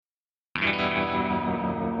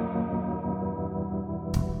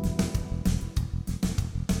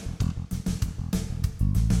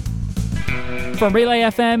From Relay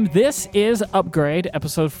FM, this is Upgrade,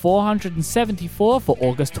 episode 474 for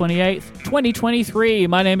August 28th, 2023.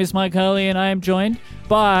 My name is Mike Hurley, and I am joined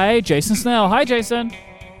by Jason Snell. Hi, Jason.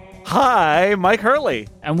 Hi, Mike Hurley.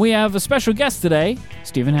 And we have a special guest today,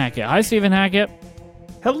 Stephen Hackett. Hi, Stephen Hackett.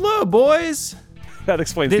 Hello, boys. That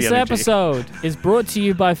explains This the energy. episode is brought to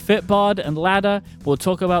you by Fitbod and Ladder. We'll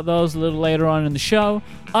talk about those a little later on in the show.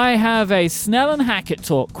 I have a Snell and Hackett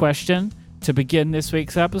talk question to begin this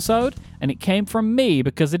week's episode, and it came from me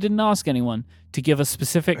because I didn't ask anyone to give a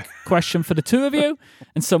specific question for the two of you.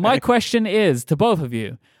 And so my question is to both of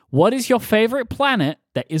you, what is your favorite planet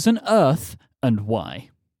that isn't Earth and why?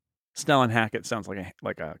 Snell and Hackett sounds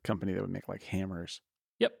like a company that would make like hammers.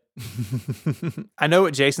 Yep. I know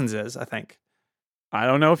what Jason's is, I think. I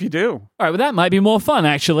don't know if you do. All right, well, that might be more fun,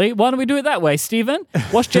 actually. Why don't we do it that way, Stephen?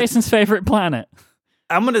 What's Jason's favorite planet?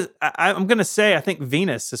 I'm gonna say I think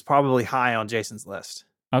Venus is probably high on Jason's list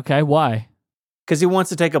Okay, why? because he wants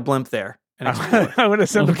to take a blimp there and explore. I want to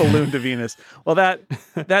send a balloon to Venus. Well, that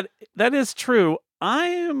is true.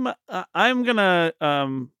 I'm gonna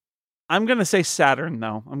say Saturn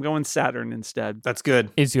though. I'm going Saturn instead. That's good.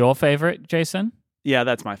 Is your favorite, Jason? Yeah,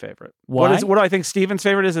 that's my favorite. Why? What do I think Steven's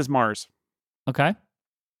favorite is Mars. Okay.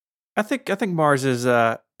 I think Mars is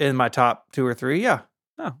in my top 2 or 3. Yeah,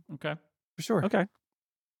 Oh, Okay. for sure. okay.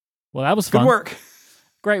 Well, that was Good fun. work.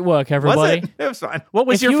 Great work, everybody. Was it? It was fine. What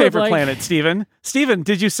was If your you would favorite like- planet, Steven? Steven,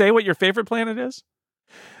 did you say what your favorite planet is?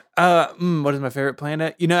 What is my favorite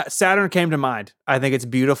planet? You know, Saturn came to mind. I think it's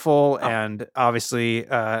beautiful and obviously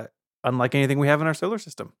unlike anything we have in our solar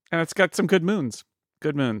system. And it's got some good moons.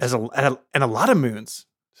 Good moons. And a lot of moons.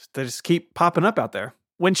 They just keep popping up out there.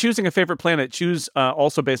 When choosing a favorite planet, choose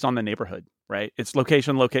also based on the neighborhood, right? It's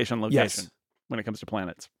location Yes. when it comes to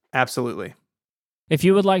planets. Absolutely. If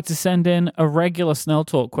you would like to send in a regular Snell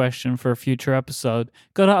Talk question for a future episode,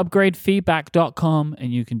 go to upgradefeedback.com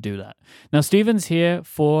and you can do that. Now, Stephen's here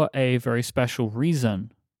for a very special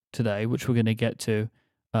reason today, which we're going to get to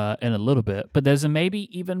in a little bit. But there's a maybe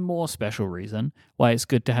even more special reason why it's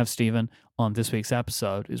good to have Stephen on this week's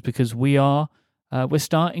episode is because we're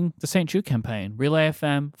starting the St. Jude campaign, Relay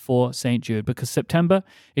FM for St. Jude, because September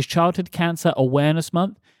is Childhood Cancer Awareness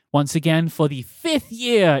Month. Once again, for the 5th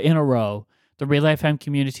year in a row, the Relay FM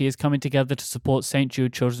community is coming together to support St.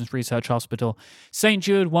 Jude Children's Research Hospital. St.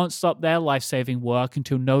 Jude won't stop their life-saving work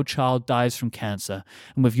until no child dies from cancer.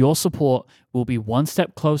 And with your support, we'll be one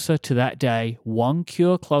step closer to that day, one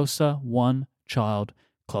cure closer, one child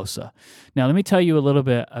closer. Now, let me tell you a little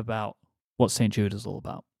bit about what St. Jude is all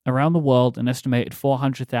about. Around the world, an estimated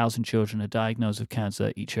 400,000 children are diagnosed with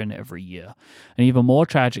cancer each and every year. And even more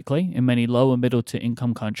tragically, in many low and middle to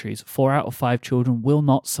income countries, 4 out of 5 children will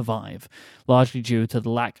not survive, largely due to the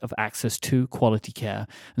lack of access to quality care.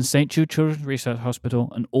 And St. Jude Children's Research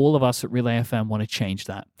Hospital and all of us at Relay FM want to change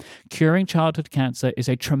that. Curing childhood cancer is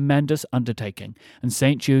a tremendous undertaking, and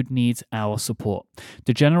St. Jude needs our support.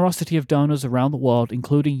 The generosity of donors around the world,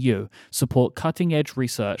 including you, support cutting-edge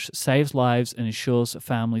research, saves lives, and ensures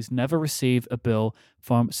families never receive a bill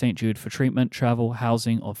from St. Jude for treatment, travel,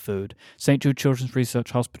 housing, or food. St. Jude Children's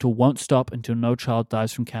Research Hospital won't stop until no child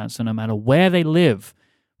dies from cancer, no matter where they live,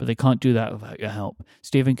 but they can't do that without your help.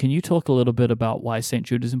 Stephen, can you talk a little bit about why St.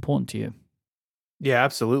 Jude is important to you? Yeah,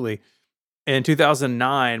 absolutely. In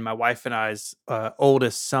 2009, my wife and I's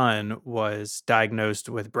oldest son was diagnosed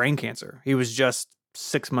with brain cancer. He was just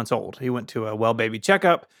 6 months old. He went to a well baby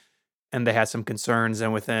checkup, and they had some concerns,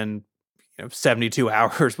 and within 72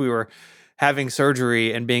 hours, we were having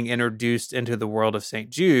surgery and being introduced into the world of St.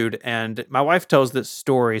 Jude. And my wife tells this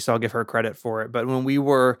story, so I'll give her credit for it. But when we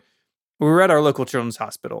were at our local children's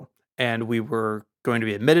hospital, and we were going to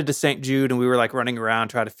be admitted to St. Jude, and we were like running around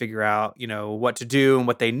trying to figure out, what to do and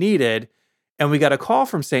what they needed. And we got a call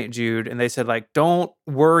from St. Jude, and they said, like, don't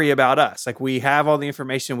worry about us. Like, we have all the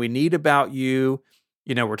information we need about you.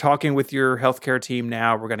 We're talking with your healthcare team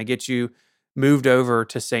now. We're going to get you moved over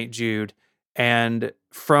to St. Jude. And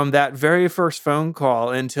from that very first phone call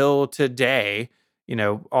until today,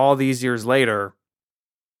 all these years later,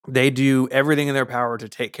 they do everything in their power to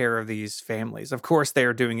take care of these families. Of course, they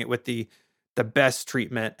are doing it with the best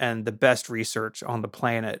treatment and the best research on the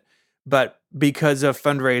planet. But because of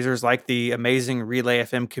fundraisers like the amazing Relay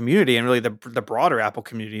FM community and really the broader Apple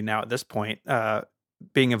community now at this point,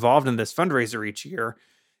 being involved in this fundraiser each year,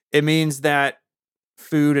 it means that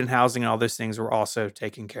food and housing and all those things were also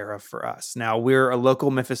taken care of for us. Now, we're a local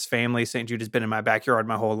Memphis family. St. Jude has been in my backyard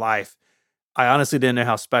my whole life. I honestly didn't know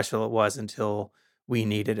how special it was until we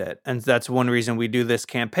needed it. And that's one reason we do this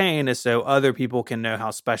campaign, is so other people can know how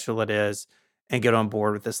special it is and get on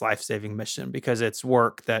board with this life-saving mission, because it's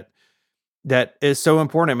work that that is so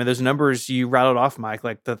important. I mean, those numbers you rattled off, Mike,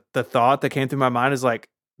 like the thought that came through my mind is like,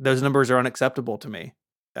 those numbers are unacceptable to me.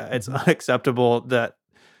 It's unacceptable that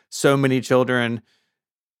so many children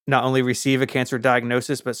not only receive a cancer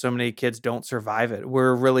diagnosis, but so many kids don't survive it.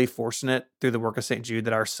 We're really fortunate through the work of St. Jude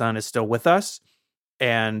that our son is still with us.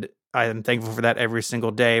 And I am thankful for that every single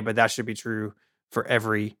day, but that should be true for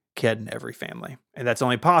every kid and every family. And that's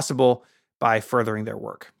only possible by furthering their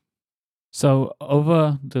work. So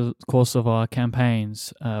over the course of our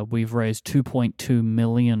campaigns, we've raised $2.2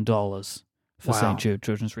 million for Wow. St. Jude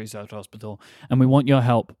Children's Research Hospital. And we want your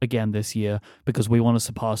help again this year because we want to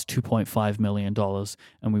surpass $2.5 million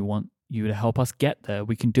and we want you to help us get there.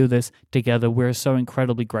 We can do this together. We're so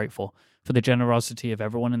incredibly grateful for the generosity of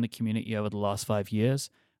everyone in the community over the last 5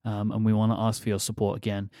 years. And we want to ask for your support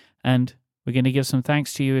again. And we're going to give some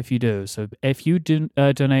thanks to you if you do. So if you do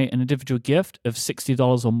donate an individual gift of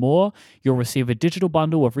 $60 or more, you'll receive a digital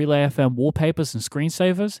bundle of Relay FM wallpapers and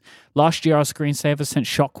screensavers. Last year, our screensavers sent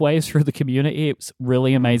shockwaves through the community. It was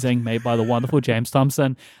really amazing, made by the wonderful James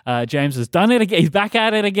Thompson. James has done it again. He's back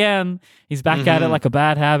at it again. He's back at it like a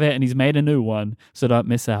bad habit, and he's made a new one, so don't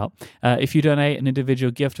miss out. If you donate an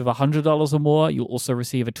individual gift of $100 or more, you'll also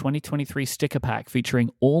receive a 2023 sticker pack featuring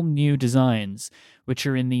all new designs, which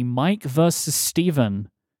are in the Mike versus Steven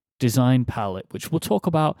design palette, which we'll talk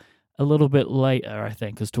about a little bit later, I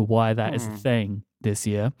think, as to why that is the thing this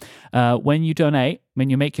year. When you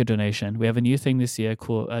make your donation, we have a new thing this year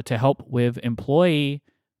called to help with employee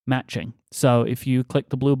matching. So if you click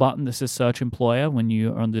the blue button that says search employer when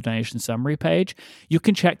you are on the donation summary page, you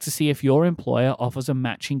can check to see if your employer offers a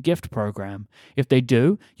matching gift program. If they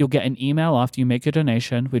do, you'll get an email after you make a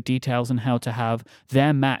donation with details on how to have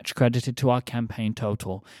their match credited to our campaign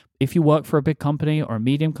total. If you work for a big company or a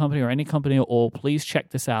medium company or any company at all, please check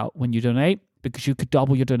this out when you donate because you could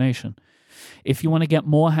double your donation. If you want to get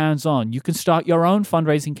more hands-on, you can start your own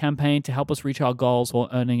fundraising campaign to help us reach our goals while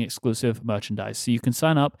earning exclusive merchandise. So you can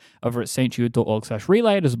sign up over at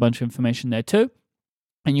stjude.org/relay. There's a bunch of information there too.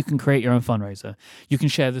 And you can create your own fundraiser. You can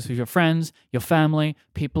share this with your friends, your family,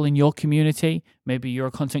 people in your community. Maybe you're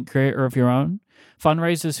a content creator of your own.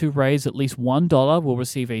 Fundraisers who raise at least $1 will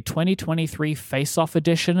receive a 2023 face-off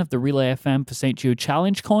edition of the Relay FM for St. Jude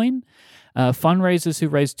Challenge coin. Fundraisers who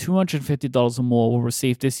raise $250 or more will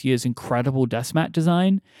receive this year's incredible desk mat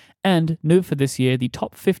design. And new for this year, the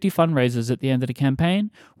top 50 fundraisers at the end of the campaign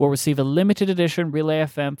will receive a limited edition Relay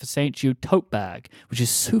FM for St. Jude tote bag, which is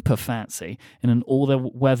super fancy in an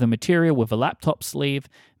all-weather material with a laptop sleeve.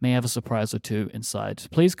 May have a surprise or two inside. So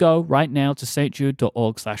please go right now to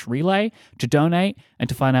stjude.org/relay to donate and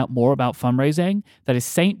to find out more about fundraising. That is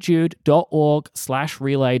stjude.org/relay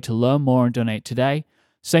to learn more and donate today.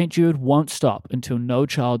 St. Jude won't stop until no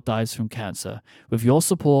child dies from cancer. With your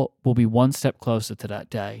support, we'll be one step closer to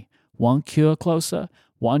that day. One cure closer,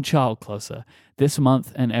 one child closer. This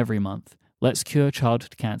month and every month. Let's cure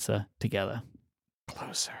childhood cancer together.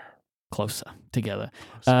 Closer together.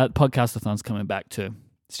 Podcast-a-thon's coming back too.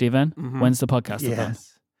 Steven, when's the podcast-a-thon?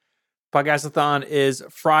 Yes. Podcast-a-thon is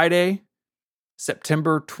Friday,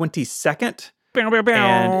 September 22nd. Bow, bow,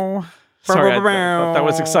 bow. And- Sorry, I thought that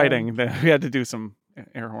was exciting. We had to do some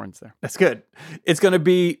air horns there. That's good. It's going to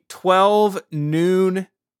be 12 noon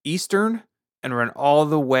Eastern and run all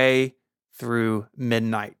the way through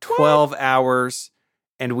midnight. 12 hours.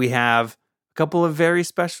 And we have a couple of very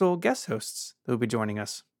special guest hosts who will be joining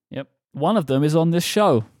us. Yep. One of them is on this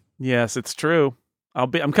show. Yes, it's true.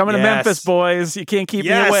 I'm coming to Memphis, boys. You can't keep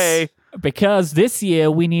me away. Because this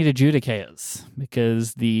year we need adjudicators.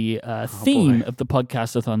 Because the theme of the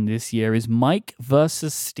podcast-a-thon this year is Mike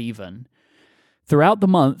versus Steven. Throughout the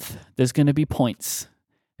month, there's going to be points.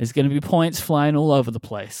 There's going to be points flying all over the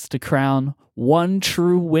place to crown one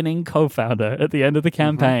true winning co-founder at the end of the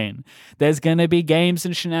campaign. There's going to be games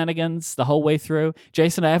and shenanigans the whole way through.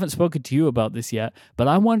 Jason, I haven't spoken to you about this yet, but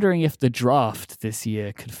I'm wondering if the draft this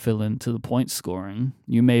year could fill into the point scoring.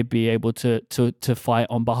 You may be able to fight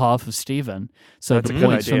on behalf of Steven. So That's the a good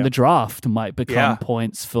points idea. from the draft might become Yeah.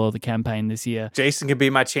 points for the campaign this year. Jason could be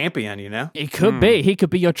my champion, you know? It could be. He could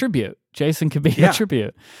be your tribute. Jason could be your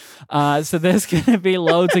tribute. So there's going to be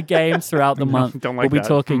loads of games throughout the month. Don't like we'll be that.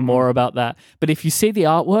 talking more about that. But if you see the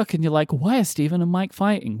artwork and you're like, why are Steven and Mike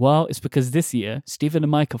fighting? Well, it's because this year, Steven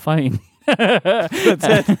and Mike are fighting.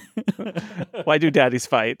 That's it. Why do daddies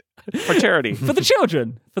fight? For charity. For the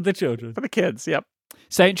children. For the children. For the kids. Yep.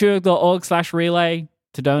 stjude.org/relay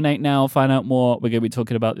to donate now. Find out more. We're going to be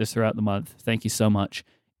talking about this throughout the month. Thank you so much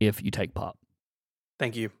if you take part.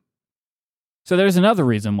 Thank you. So there's another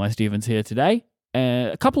reason why Steven's here today.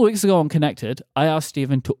 A couple of weeks ago on Connected, I asked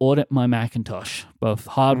Steven to audit my Macintosh, both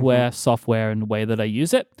hardware, software, and the way that I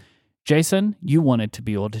use it. Jason, you wanted to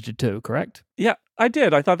be audited too, correct? Yeah, I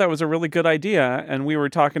did. I thought that was a really good idea. And we were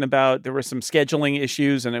talking about there were some scheduling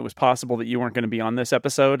issues, and it was possible that you weren't going to be on this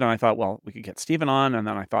episode. And I thought, well, we could get Stephen on. And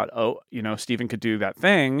then I thought, oh, Stephen could do that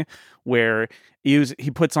thing where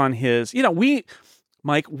he puts on his,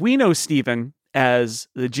 Mike, we know Stephen as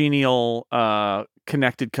the genial,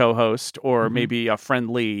 connected co-host, or maybe a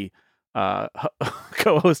friendly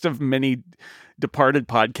co-host of many departed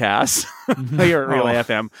podcasts here at Relay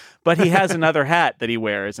FM, but he has another hat that he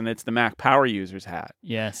wears, and it's the Mac Power Users hat.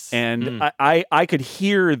 Yes. And I could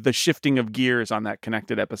hear the shifting of gears on that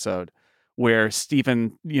connected episode where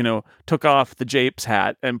Stephen, took off the Japes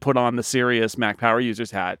hat and put on the serious Mac Power Users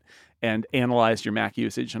hat and analyzed your Mac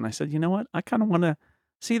usage. And I said, you know what? I kind of want to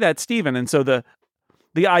see that, Stephen. And so the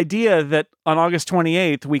idea that on August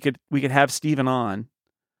 28th we could have Stephen on,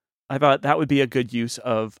 I thought that would be a good use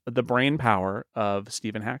of the brain power of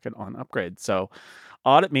Stephen Hackett on Upgrade. So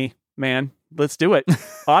audit me, man. Let's do it.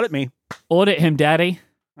 Audit me. Audit him, Daddy.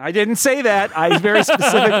 I didn't say that. I very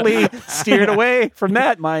specifically steered away from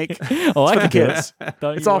that, Mike. Oh, it's for the kids.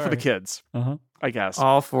 It's all for the kids, I guess.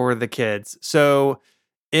 All for the kids. So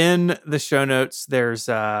in the show notes, there's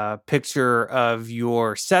a picture of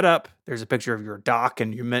your setup. There's a picture of your dock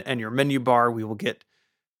and your menu bar. We will get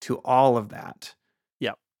to all of that.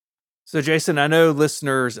 Yep. So, Jason, I know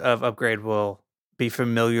listeners of Upgrade will be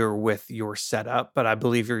familiar with your setup, but I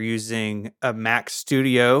believe you're using a Mac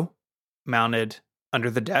Studio mounted under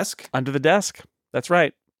the desk. Under the desk. That's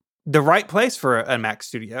right. The right place for a Mac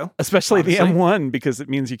Studio. Especially honestly. The M1, because it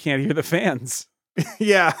means you can't hear the fans.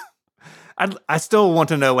 Yeah. I still want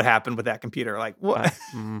to know what happened with that computer. Like, what?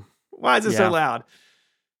 Why is it so loud?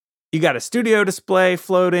 You got a studio display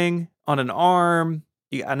floating on an arm.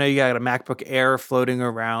 I know you got a MacBook Air floating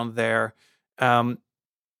around there.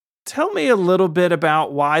 Tell me a little bit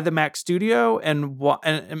about why the Mac Studio and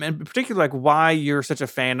in particular, like why you're such a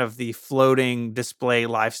fan of the floating display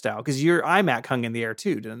lifestyle. Because your iMac hung in the air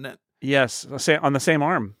too, didn't it? Yes, on the same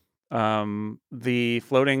arm. The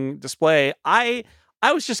floating display. I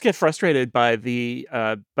always just get frustrated by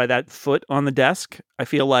by that foot on the desk. I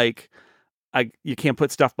feel like you can't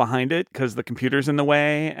put stuff behind it because the computer's in the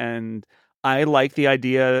way, and I like the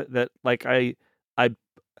idea that I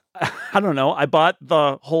don't know. I bought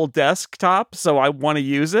the whole desktop, so I want to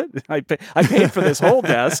use it. I paid for this whole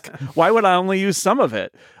desk. Why would I only use some of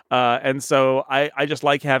it? And so I just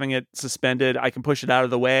like having it suspended. I can push it out of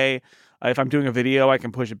the way. If I'm doing a video, I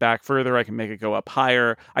can push it back further. I can make it go up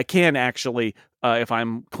higher. I can actually, if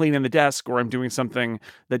I'm cleaning the desk or I'm doing something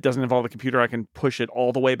that doesn't involve the computer, I can push it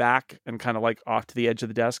all the way back and kind of like off to the edge of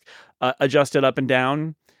the desk, adjust it up and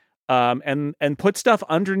down, and put stuff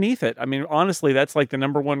underneath it. I mean, honestly, that's like the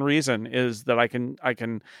number one reason is that I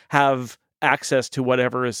can have access to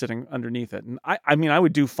whatever is sitting underneath it. And I mean, I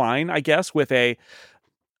would do fine, I guess, with a.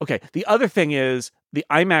 Okay, the other thing is the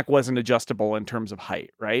iMac wasn't adjustable in terms of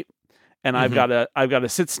height, right? And I've got a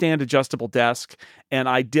sit stand adjustable desk, and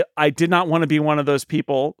I did not want to be one of those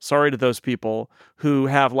people. Sorry to those people who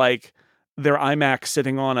have like their iMac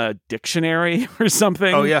sitting on a dictionary or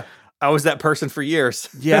something. Oh yeah, I was that person for years.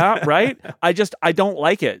 Yeah, right. I don't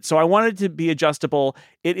like it, so I wanted to be adjustable.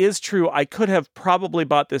 It is true. I could have probably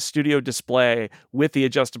bought this studio display with the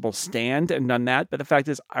adjustable stand and done that, but the fact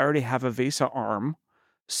is, I already have a VESA arm,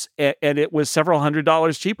 and it was several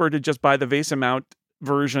 $100s cheaper to just buy the VESA mount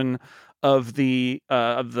version of the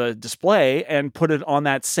display and put it on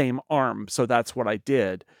that same arm. So that's what I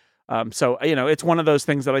did. So, it's one of those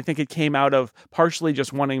things that I think it came out of partially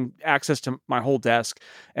just wanting access to my whole desk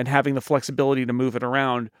and having the flexibility to move it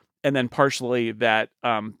around. And then partially that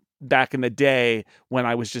back in the day when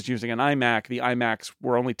I was just using an iMac, the iMacs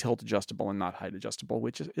were only tilt adjustable and not height adjustable,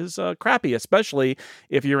 which is crappy, especially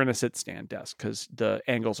if you're in a sit stand desk, because the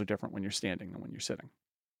angles are different when you're standing than when you're sitting.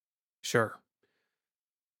 Sure.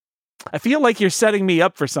 I feel like you're setting me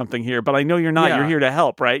up for something here, but I know you're not. Yeah. You're here to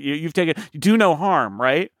help, right? You do no harm,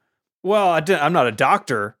 right? Well, I'm not a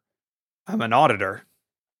doctor. I'm an auditor.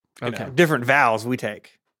 Okay. Different vows we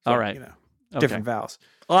take. So, all right. Different vows.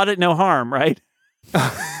 Audit no harm, right?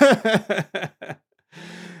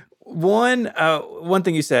 One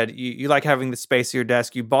thing you said, you like having the space of your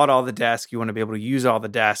desk. You bought all the desk. You want to be able to use all the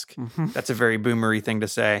desk. Mm-hmm. That's a very boomery thing to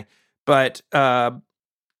say. But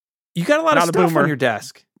you got a lot of stuff on your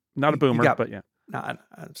desk. Not a boomer, but yeah. No,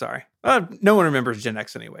 I'm sorry. No one remembers Gen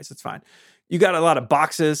X anyways. It's fine. You got a lot of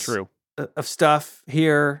boxes of stuff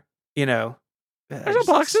here, There's no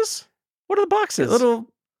boxes? What are the boxes? You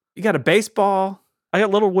got a baseball. I got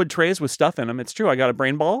little wood trays with stuff in them. It's true. I got a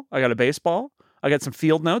brain ball. I got a baseball. I got some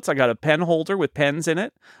field notes. I got a pen holder with pens in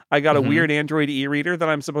it. I got a weird Android e-reader that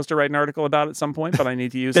I'm supposed to write an article about at some point, but I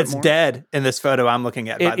need to use it more. That's dead in this photo I'm looking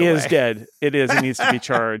at, by the way. It is dead. It is. It needs to be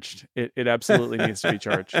charged. It absolutely needs to be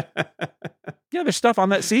charged. Yeah, there's stuff on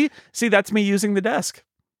that. See, that's me using the desk.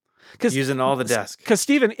 Using all the desk. Because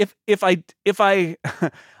Stephen, if I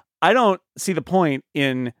I don't see the point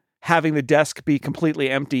in having the desk be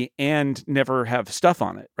completely empty and never have stuff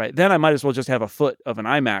on it, right? Then I might as well just have a foot of an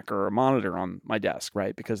iMac or a monitor on my desk,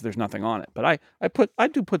 right? Because there's nothing on it. But I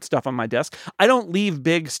do put stuff on my desk. I don't leave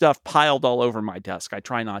big stuff piled all over my desk. I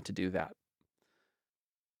try not to do that.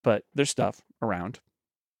 But there's stuff around.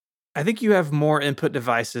 I think you have more input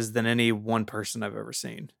devices than any one person I've ever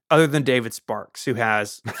seen, other than David Sparks, who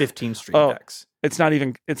has 15 Stream Decks. It's not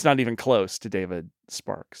even close to David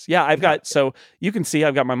Sparks. Yeah, I've got, so you can see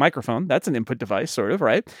I've got my microphone. That's an input device, sort of,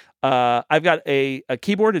 right? I've got a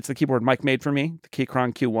keyboard. It's the keyboard Mike made for me, the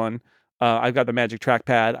Keychron Q1. I've got the Magic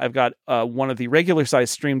Trackpad. I've got one of the regular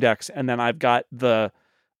size Stream Decks, and then I've got the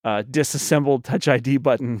disassembled Touch ID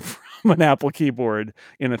button from an Apple keyboard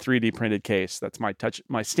in a 3D printed case. That's my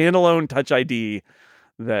standalone Touch ID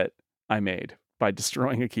that I made by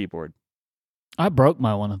destroying a keyboard. I broke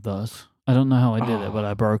my one of those. I don't know how I did it, but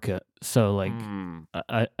I broke it. So like,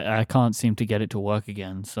 I can't seem to get it to work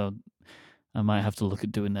again. So I might have to look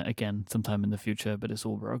at doing that again sometime in the future. But it's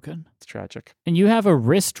all broken. It's tragic. And you have a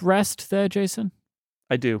wrist rest there, Jason?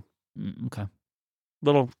 I do. Okay.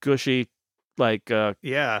 Little gushy, like what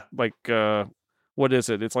is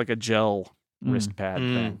it? It's like a gel wrist pad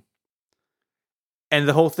thing. And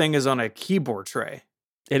the whole thing is on a keyboard tray.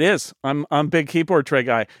 It is. I'm a big keyboard tray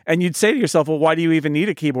guy. And you'd say to yourself, well, why do you even need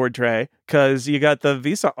a keyboard tray? Because you got the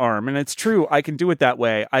Visa arm. And it's true. I can do it that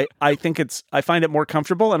way. I find it more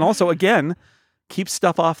comfortable. And also, again, keep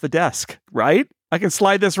stuff off the desk, right? I can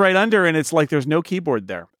slide this right under and it's like there's no keyboard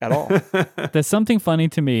there at all. There's something funny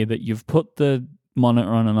to me that you've put the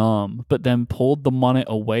monitor on an arm, but then pulled the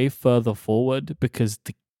monitor way further forward because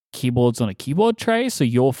the keyboard's on a keyboard tray, so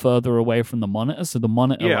you're further away from the monitor, so the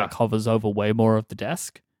monitor like hovers over way more of the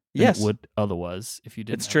desk than it would otherwise if you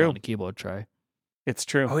didn't have it on a keyboard tray. It's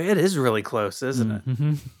true. Oh, it is really close, isn't it?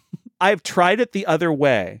 I've tried it the other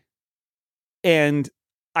way, and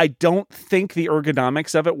I don't think the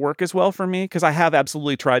ergonomics of it work as well for me, because I have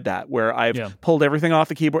absolutely tried that, where I've pulled everything off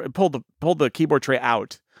the keyboard, pulled the keyboard tray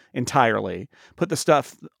out entirely, put the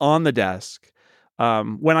stuff on the desk.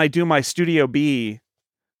 When I do my Studio B,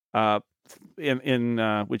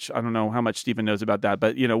 in which I don't know how much Stephen knows about that,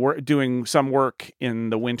 but we're doing some work in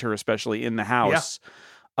the winter, especially in the house.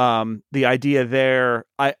 The idea there,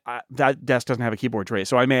 that desk doesn't have a keyboard tray,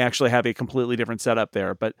 so I may actually have a completely different setup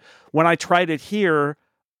there. But when I tried it here,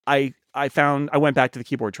 I went back to the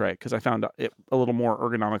keyboard tray because I found it a little more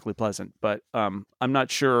ergonomically pleasant. But I'm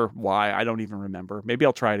not sure why. I don't even remember. Maybe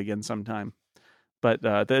I'll try it again sometime. But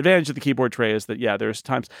the advantage of the keyboard tray is that, there's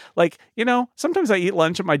times like, sometimes I eat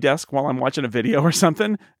lunch at my desk while I'm watching a video or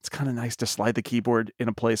something. It's kind of nice to slide the keyboard in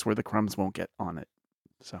a place where the crumbs won't get on it.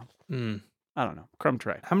 So I don't know. Crumb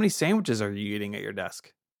tray. How many sandwiches are you eating at your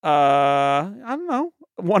desk? I don't know.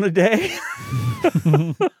 One a day.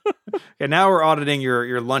 Okay, now we're auditing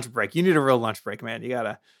your lunch break. You need a real lunch break, man. You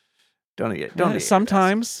gotta don't eat.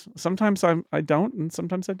 Sometimes I don't, and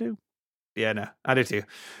sometimes I do. Yeah, no, I do too.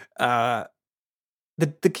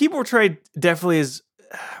 The keyboard tray definitely is.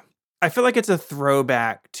 I feel like it's a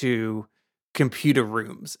throwback to computer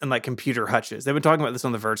rooms and like computer hutches. They've been talking about this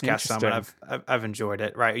on the Vergecast some, and I've enjoyed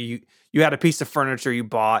it. Right, you had a piece of furniture you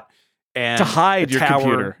bought and to hide your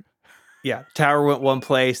computer. Yeah, tower went one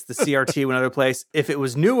place, the CRT went another place. If it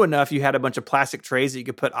was new enough, you had a bunch of plastic trays that you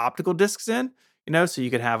could put optical discs in, so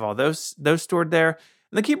you could have all those stored there.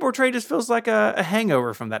 And the keyboard tray just feels like a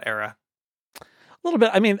hangover from that era. A little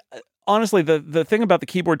bit. I mean, honestly, the thing about the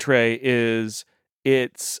keyboard tray is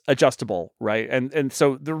it's adjustable, right? And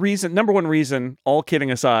so the number one reason, all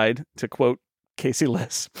kidding aside, to quote Casey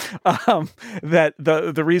Liss, that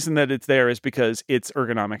the reason that it's there is because it's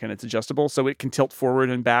ergonomic and it's adjustable, so it can tilt forward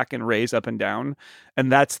and back and raise up and down,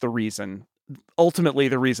 and that's the reason. Ultimately,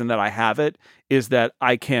 the reason that I have it is that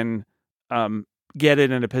I can get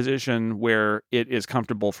it in a position where it is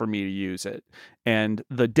comfortable for me to use it, and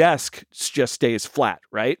the desk just stays flat,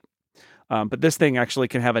 right? But this thing actually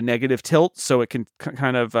can have a negative tilt, so it can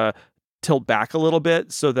kind of tilt back a little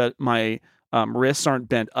bit so that my wrists aren't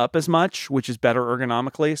bent up as much, which is better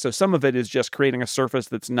ergonomically. So some of it is just creating a surface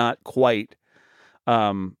that's not quite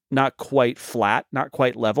flat, not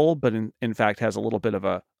quite level, but in fact has a little bit of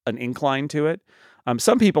an incline to it.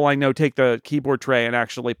 Some people I know take the keyboard tray and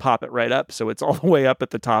actually pop it right up, so it's all the way up at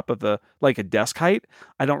the top of like a desk height.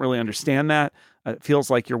 I don't really understand that. It feels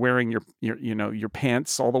like you're wearing your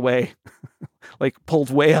pants all the way, like pulled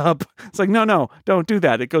way up. It's like, no, don't do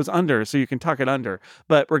that. It goes under, so you can tuck it under.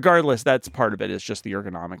 But regardless, that's part of it. Is just the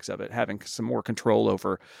ergonomics of it, having some more control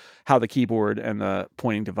over how the keyboard and the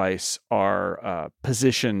pointing device are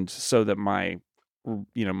positioned, so that my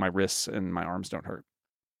wrists and my arms don't hurt.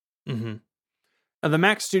 Mm-hmm. Now, the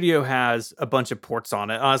Mac Studio has a bunch of ports on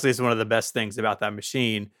it. Honestly, it's one of the best things about that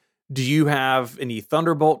machine. Do you have any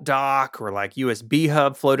Thunderbolt dock or like USB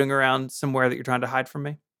hub floating around somewhere that you're trying to hide from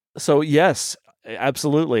me? So yes,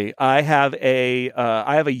 absolutely. I have a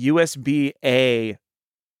USB-A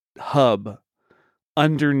hub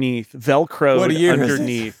underneath, Velcroed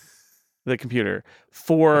underneath the computer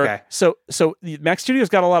so the Mac Studio's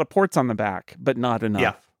got a lot of ports on the back, but not enough.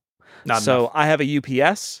 Yeah, not so enough. I have a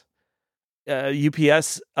UPS.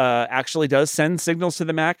 UPS actually does send signals to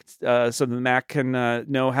the Mac, so the Mac can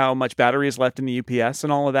know how much battery is left in the UPS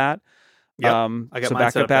and all of that. Yep. I got so mine set backup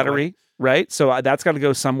up that battery, way. right? So that's got to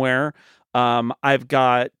go somewhere.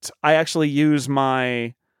 I actually use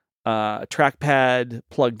my trackpad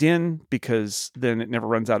plugged in, because then it never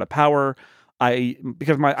runs out of power. I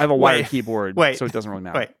have a wired keyboard, so it doesn't really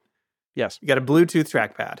matter. Wait. Yes. You got a Bluetooth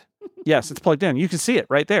trackpad. Yes, it's plugged in. You can see it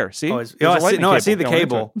right there. See? I see the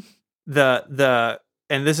cable. And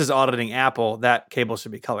this is auditing Apple. That cable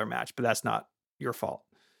should be color matched, but that's not your fault.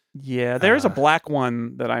 Yeah, there's a black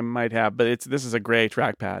one that I might have, but this is a gray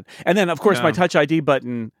trackpad. And then, of course, my Touch ID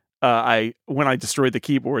button, when I destroyed the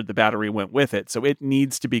keyboard, the battery went with it. So it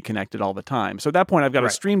needs to be connected all the time. So at that point, I've got a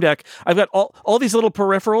Stream Deck. I've got all these little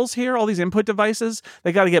peripherals here, all these input devices.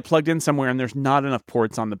 They got to get plugged in somewhere, and there's not enough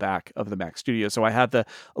ports on the back of the Mac Studio. So I have the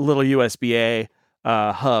little USB-A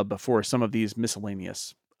hub for some of these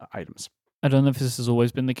miscellaneous items. I don't know if this has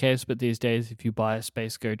always been the case, but these days, if you buy a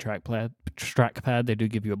Space Go trackpad, they do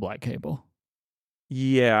give you a black cable.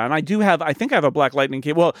 Yeah, and I think I have a black Lightning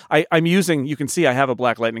cable. Well, I'm using, you can see I have a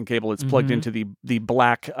black Lightning cable. It's plugged into the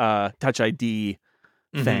black Touch ID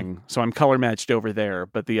thing. So I'm color matched over there,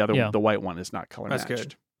 but the white one is not color matched. That's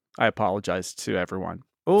good. I apologize to everyone.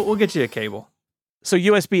 We'll get you a cable. So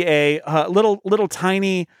USB-A, little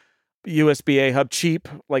tiny USB-A hub, cheap,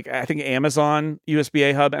 like I think Amazon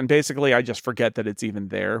USB-A hub, and basically I just forget that it's even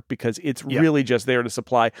there, because it's really just there to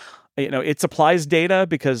supply, it supplies data,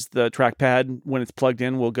 because the trackpad, when it's plugged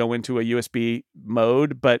in, will go into a USB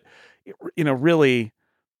mode, but really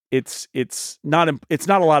it's not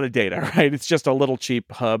a lot of data, right? It's just a little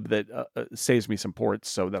cheap hub that saves me some ports,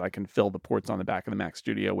 so that I can fill the ports on the back of the Mac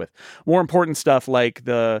Studio with more important stuff, like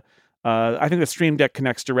I think the Stream Deck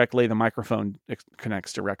connects directly, the microphone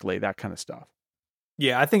connects directly, that kind of stuff.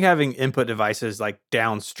 Yeah, I think having input devices like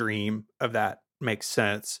downstream of that makes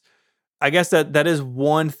sense. I guess that is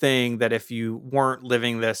one thing that if you weren't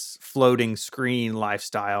living this floating screen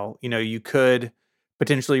lifestyle, you could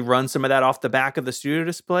potentially run some of that off the back of the studio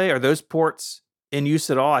display. Are those ports in use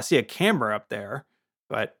at all? I see a camera up there,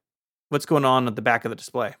 but what's going on at the back of the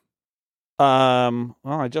display? Well,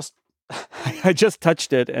 I just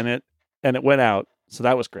touched it and it went out, so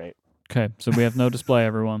that was great. Okay, so we have no display,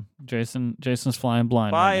 everyone. Jason's flying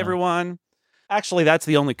blind. Bye, right everyone. Actually, that's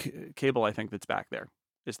the only cable I think that's back there,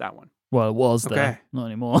 is that one. Well, it was there, not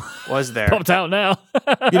anymore. Was there? Popped out now.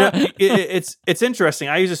 It's interesting.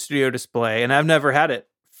 I use a studio display, and I've never had it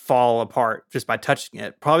fall apart just by touching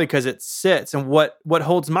it, probably because it sits, and what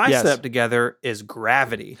holds my setup together is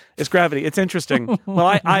gravity. It's gravity. It's interesting.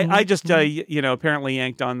 Well, I just apparently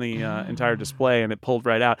yanked on the entire display, and it pulled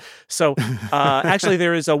right out. So actually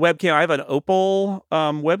there is a webcam. I have an Opal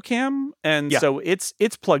webcam, and so it's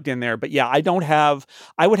plugged in there, but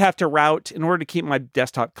I would have to route, in order to keep my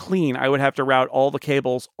desktop clean, I would have to route all the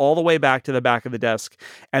cables all the way back to the back of the desk,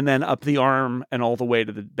 and then up the arm and all the way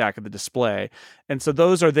to the back of the display. And so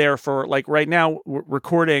those are there for, like, right now we're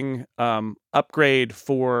recording upgrade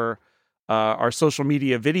for our social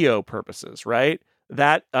media video purposes, right?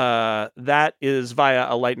 That is via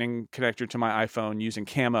a Lightning connector to my iPhone using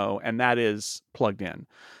Camo, and that is plugged in.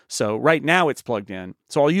 So right now it's plugged in.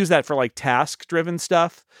 So I'll use that for like task-driven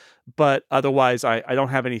stuff, but otherwise I don't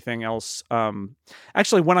have anything else.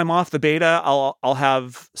 Actually, when I'm off the beta, I'll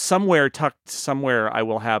have tucked somewhere, I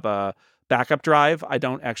will have a backup drive. I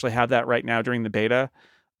don't actually have that right now during the beta.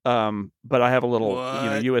 But I have a little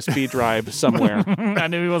USB drive somewhere. I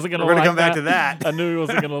knew he wasn't going to We're like going to come that. back to that. I knew he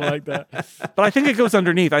wasn't going to like that. But I think it goes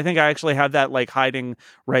underneath. I think I actually have that like hiding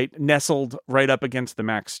nestled right up against the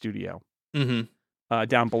Mac Studio. Mm-hmm.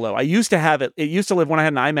 Down below. I used to have it. It used to live when I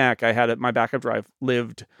had an iMac. I had it. My backup drive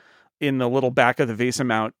lived in the little back of the VESA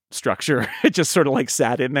mount structure. It just sort of like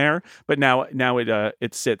sat in there, but now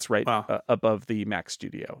it sits right above the Mac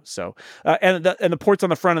Studio. So and the ports on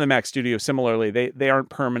the front of the Mac Studio, similarly, they aren't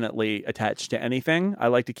permanently attached to anything. I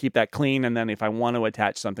like to keep that clean, and then if I want to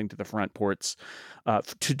attach something to the front ports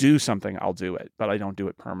to do something, I'll do it, but I don't do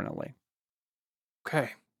it permanently.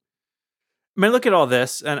 Okay. I mean, look at all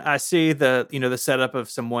this, and I see the setup of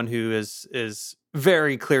someone who is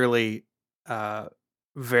very clearly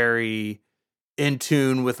very in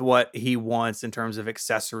tune with what he wants in terms of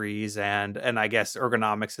accessories and I guess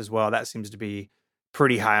ergonomics as well. That seems to be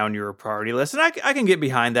pretty high on your priority list, and I can get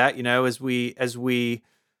behind that. As we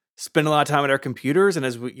spend a lot of time at our computers, and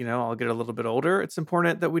as we I'll get a little bit older, it's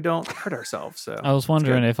important that we don't hurt ourselves. So I was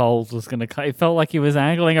wondering if Old was going to. It felt like he was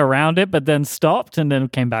angling around it, but then stopped and then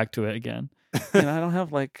came back to it again. I don't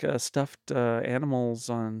have like stuffed animals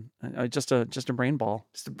on. Just a brain ball.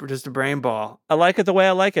 Just a brain ball. I like it the way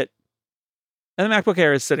I like it. And the MacBook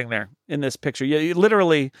Air is sitting there in this picture.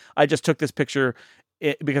 Literally, I just took this picture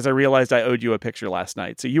because I realized I owed you a picture last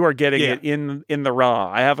night. So you are getting it in the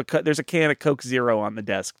raw. I have there's a can of Coke Zero on the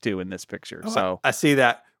desk too in this picture. So I see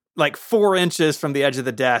that like 4 inches from the edge of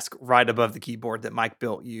the desk, right above the keyboard that Mike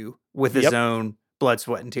built you with his own blood,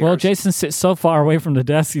 sweat, and tears. Well, Jason sits so far away from the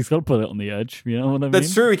desk, he's got to put it on the edge. You know what I mean?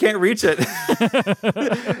 That's true. He can't reach it.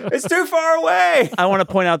 It's too far away. I want to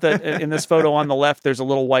point out that in this photo on the left, there's a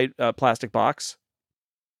little white plastic box.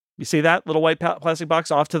 You see that little white plastic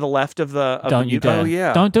box off to the left of the? Don't you dare! Oh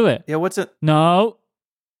yeah. Don't do it. Yeah. What's it? No,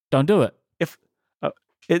 don't do it. If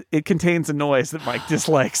it contains a noise that Mike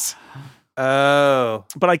dislikes. Oh,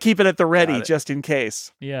 but I keep it at the ready just in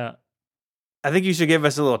case. Yeah. I think you should give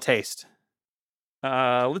us a little taste.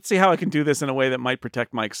 Let's see how I can do this in a way that might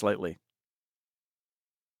protect Mike slightly.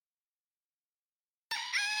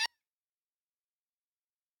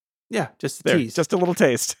 Yeah, just the tease. Just a little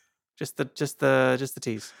taste. Just the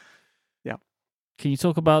tease. Yeah. Can you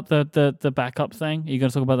talk about the backup thing? Are you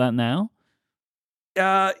going to talk about that now?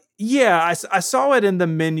 Yeah, I saw it in the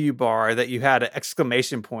menu bar that you had an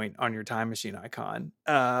exclamation point on your Time Machine icon.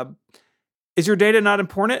 Is your data not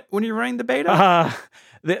important when you're running the beta?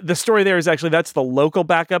 The story there is actually that's the local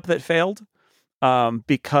backup that failed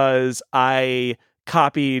because I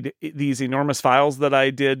copied these enormous files that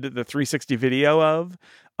I did the 360 video of.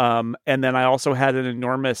 And then I also had an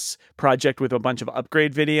enormous project with a bunch of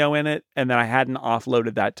upgrade video in it. And then I hadn't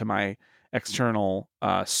offloaded that to my external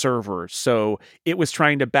server. So it was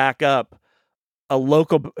trying to back up a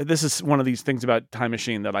local. This is one of these things about Time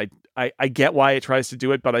Machine that I get why it tries to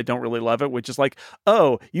do it, but I don't really love it, which is like,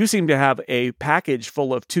 oh, you seem to have a package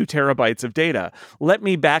full of 2 terabytes of data. Let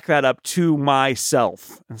me back that up to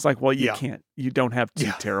myself. And it's like, well, you can't. You don't have 2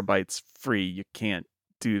 terabytes free. You can't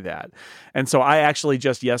do that. And so I actually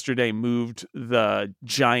just yesterday moved the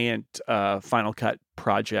giant Final Cut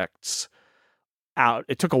projects out.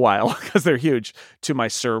 It took a while because they're huge to my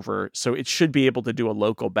server. So it should be able to do a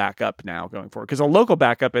local backup now going forward. Because a local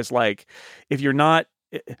backup is like, if you're not,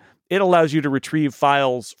 it allows you to retrieve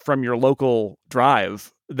files from your local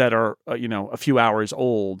drive that are, a few hours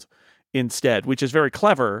old instead, which is very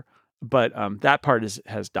clever. But that part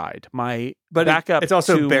has died. My backup it's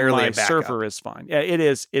also to barely my a backup. server is fine. Yeah, it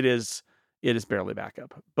is barely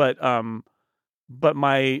backup. But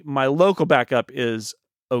my local backup is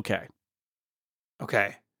okay.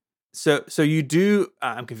 Okay. So you do,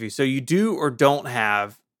 I'm confused. So you do or don't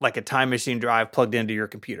have like a Time Machine drive plugged into your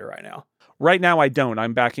computer right now? Right now I don't.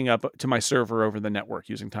 I'm backing up to my server over the network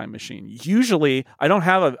using Time Machine. Usually I don't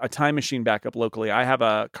have a Time Machine backup locally. I have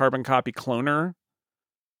a carbon copy cloner,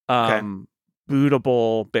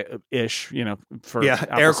 bootable-ish, for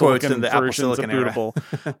air quotes in the Apple Silicon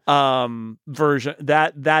bootable version.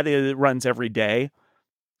 That runs every day.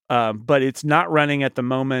 But it's not running at the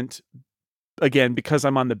moment. Again, because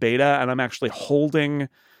I'm on the beta and I'm actually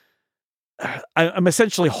I'm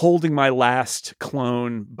essentially holding my last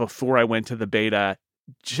clone before I went to the beta,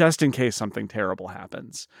 just in case something terrible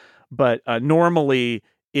happens. But normally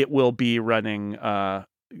it will be running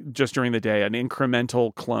just during the day, an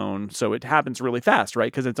incremental clone. So it happens really fast,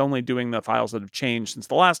 right? Because it's only doing the files that have changed since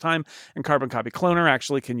the last time. And Carbon Copy Cloner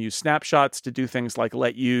actually can use snapshots to do things like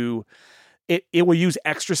it will use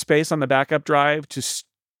extra space on the backup drive to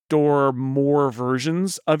store more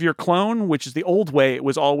versions of your clone, which is the old way. It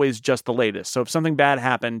was always just the latest. So if something bad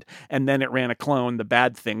happened and then it ran a clone, the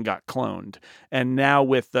bad thing got cloned. And now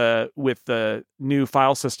with the new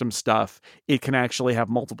file system stuff, it can actually have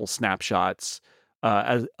multiple snapshots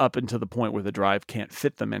up until the point where the drive can't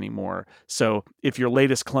fit them anymore. So if your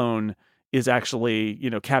latest clone is actually,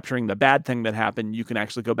 capturing the bad thing that happened, you can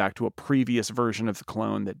actually go back to a previous version of the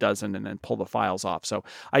clone that doesn't and then pull the files off. So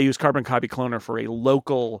I use Carbon Copy Cloner for a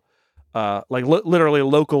local, literally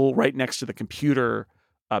local right next to the computer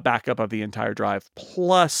backup of the entire drive.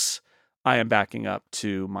 Plus, I am backing up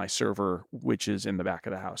to my server, which is in the back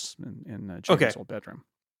of the house in Jamie's old bedroom.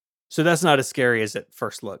 So that's not as scary as it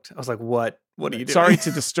first looked. I was like, what are you doing? Sorry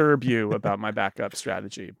to disturb you about my backup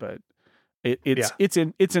strategy, but it's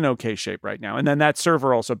in okay shape right now. And then that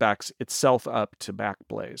server also backs itself up to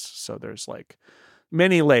Backblaze. So there's like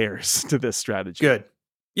many layers to this strategy. Good.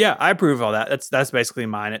 Yeah, I approve all that. That's basically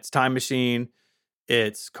mine. It's Time Machine,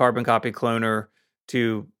 it's Carbon Copy Cloner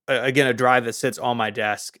to again a drive that sits on my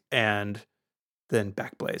desk, and then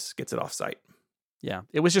Backblaze gets it off site. Yeah,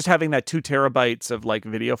 it was just having that 2 terabytes of like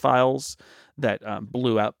video files that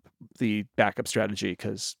blew up the backup strategy,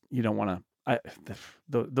 because you don't want to.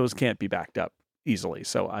 Those can't be backed up easily.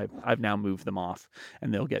 So I've now moved them off,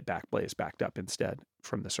 and they'll get Backblaze backed up instead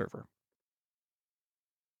from the server.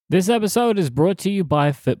 This episode is brought to you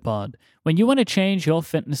by Fitbod. When you want to change your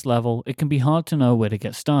fitness level, it can be hard to know where to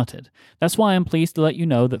get started. That's why I'm pleased to let you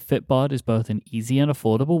know that Fitbod is both an easy and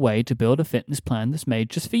affordable way to build a fitness plan that's made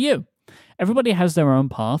just for you. Everybody has their own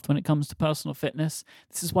path when it comes to personal fitness.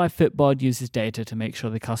 This is why Fitbod uses data to make sure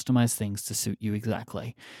they customize things to suit you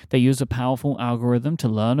exactly. They use a powerful algorithm to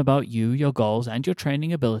learn about you, your goals, and your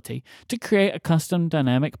training ability to create a custom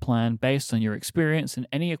dynamic plan based on your experience and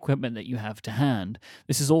any equipment that you have to hand.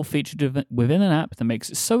 This is all featured within an app that makes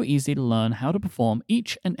it so easy to learn how to perform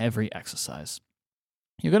each and every exercise.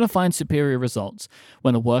 You're going to find superior results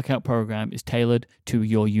when a workout program is tailored to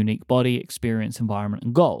your unique body, experience, environment,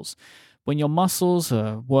 and goals. When your muscles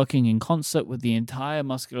are working in concert with the entire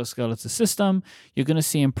musculoskeletal system, you're going to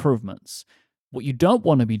see improvements. What you don't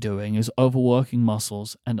want to be doing is overworking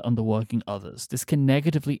muscles and underworking others. This can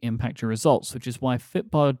negatively impact your results, which is why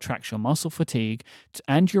Fitbod tracks your muscle fatigue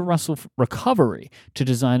and your muscle recovery to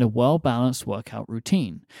design a well-balanced workout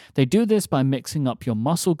routine. They do this by mixing up your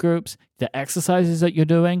muscle groups, the exercises that you're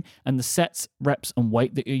doing, and the sets, reps, and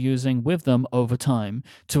weight that you're using with them over time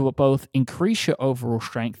to both increase your overall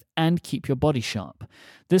strength and keep your body sharp.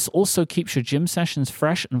 This also keeps your gym sessions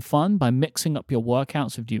fresh and fun by mixing up your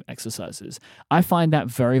workouts with new exercises. I find that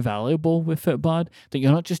very valuable with Fitbod, that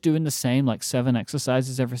you're not just doing the same like 7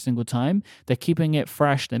 exercises every single time. They're keeping it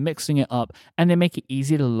fresh, they're mixing it up, and they make it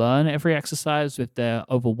easy to learn every exercise with their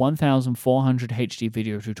over 1,400 HD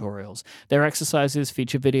video tutorials. Their exercises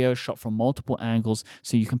feature videos shot from multiple angles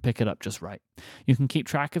so you can pick it up just right. You can keep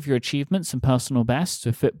track of your achievements and personal bests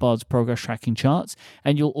with Fitbod's progress tracking charts,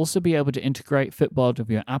 and you'll also be able to integrate Fitbod with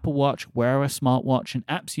your Apple Watch, Wear OS smartwatch, and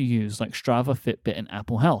apps you use like Strava, Fitbit, and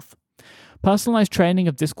Apple Health. Personalized training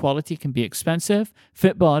of this quality can be expensive.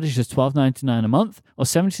 Fitbod is just $12.99 a month or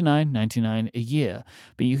 $79.99 a year.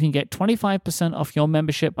 But you can get 25% off your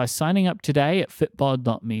membership by signing up today at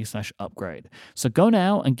fitbod.me/upgrade. So go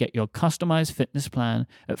now and get your customized fitness plan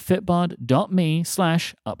at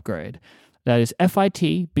fitbod.me/upgrade. That is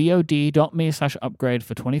fitbod.me/upgrade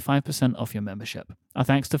for 25% off your membership. Our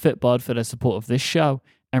thanks to Fitbod for their support of this show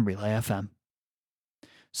and Relay FM.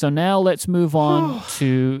 So now let's move on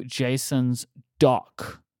to Jason's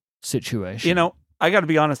dock situation. I got to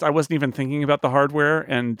be honest, I wasn't even thinking about the hardware,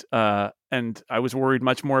 and I was worried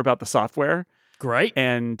much more about the software. Great.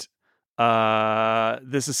 And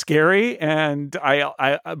this is scary, and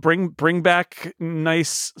I bring back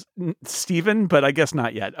nice Steven, but I guess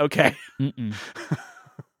not yet. Okay.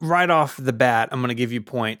 Right off the bat, I'm going to give you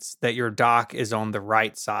points that your dock is on the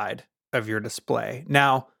right side of your display.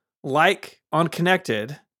 Now, like on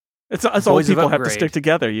Connected, it's all people have to stick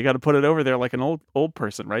together. You got to put it over there like an old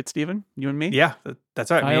person, right, Steven? You and me? Yeah,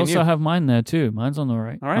 that's right. I also have mine there too. Mine's on the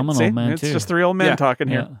right. All right, I'm an old man it's too. just 3 old men talking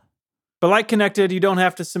here. Yeah. But like Connected, you don't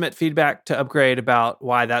have to submit feedback to Upgrade about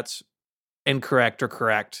why that's incorrect or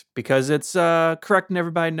correct, because it's correct and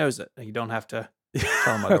everybody knows it. You don't have to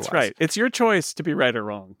tell them otherwise. That's right. It's your choice to be right or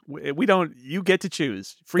wrong. We don't. You get to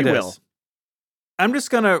choose. Free will. Is. I'm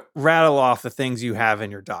just going to rattle off the things you have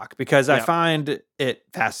in your dock because I find it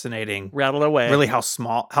fascinating. Rattle away. Really how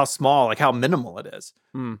small, like how minimal it is.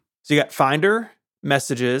 So you got Finder,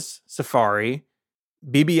 Messages, Safari,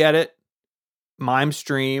 BB Edit, Mime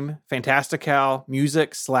Stream, Fantastical,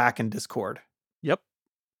 Music, Slack, and Discord. Yep.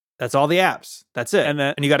 That's all the apps. That's it.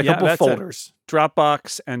 And you got a couple folders.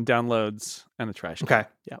 Dropbox and downloads and the trash can. Okay.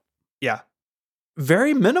 Yep. Yeah.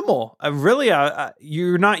 Very minimal. Really,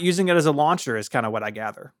 you're not using it as a launcher is kind of what I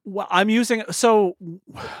gather. Well, I use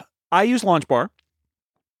Launchbar.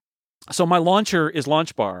 So my launcher is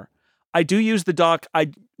Launchbar. I do use the dock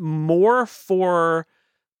more for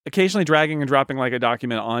occasionally dragging and dropping like a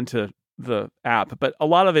document onto the app, but a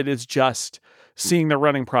lot of it is just seeing the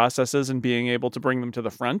running processes and being able to bring them to the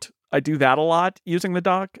front. I do that a lot using the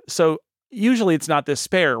dock. So usually it's not this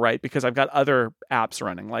spare, right? Because I've got other apps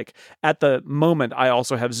running. Like at the moment, I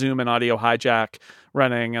also have Zoom and Audio Hijack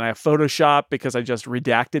running, and I have Photoshop because I just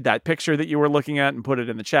redacted that picture that you were looking at and put it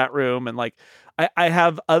in the chat room. And like I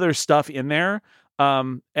have other stuff in there.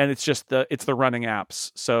 And it's just the running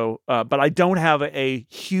apps. So, but I don't have a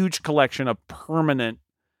huge collection of permanent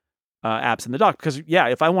apps in the dock because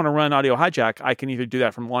if I want to run Audio Hijack, I can either do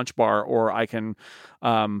that from Launchbar or I can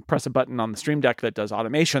press a button on the Stream Deck that does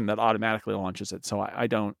automation that automatically launches it. So I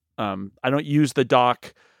don't use the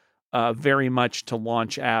dock very much to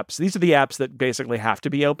launch apps. These are the apps that basically have to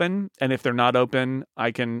be open, and if they're not open,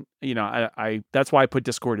 I can I that's why I put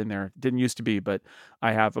Discord in there. It didn't used to be, but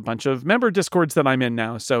I have a bunch of member Discords that I'm in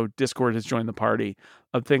now, so Discord has joined the party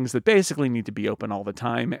of things that basically need to be open all the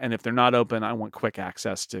time, and if they're not open, I want quick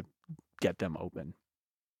access to get them open.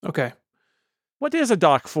 Okay. What is a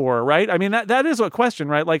dock for, right? I mean, that is a question,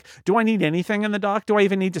 right? Like, do I need anything in the dock? Do I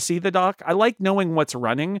even need to see the dock? I like knowing what's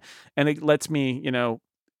running, and it lets me,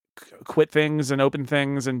 quit things and open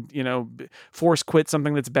things and, force quit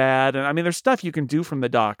something that's bad. And I mean, there's stuff you can do from the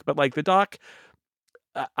dock, but like the dock,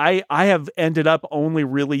 I have ended up only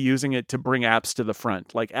really using it to bring apps to the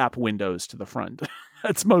front, like app windows to the front.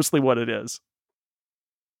 That's mostly what it is.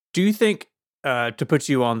 Do you think, to put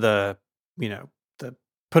you on the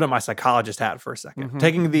put on my psychologist hat for a second,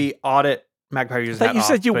 taking the audit Mac Power Users hat you off,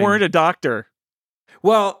 said you weren't a doctor.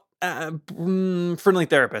 Well, friendly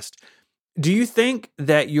therapist. Do you think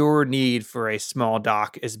that your need for a small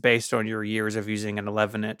dock is based on your years of using an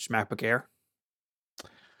 11-inch MacBook Air?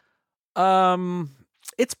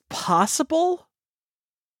 It's possible.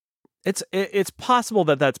 It's possible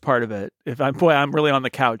that that's part of it. I'm really on the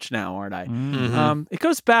couch now, aren't I? Mm-hmm. It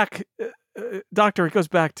goes back, Doctor. It goes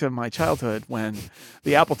back to my childhood when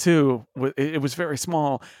the Apple II it was very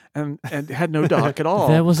small and had no dock at all.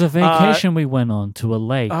 There was a vacation we went on to a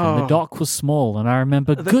lake, and the dock was small, and I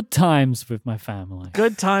remember good times with my family.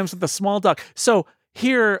 Good times with the small dock. So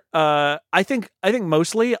here, I think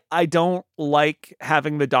mostly I don't like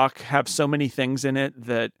having the dock have so many things in it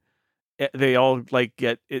that they all like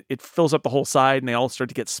it fills up the whole side and they all start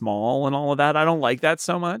to get small and all of that. I don't like that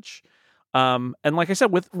so much. And like I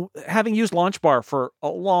said, with having used Launchbar for a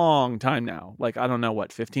long time now, like, I don't know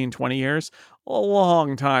what, 15, 20 years, a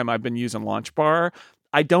long time I've been using Launchbar.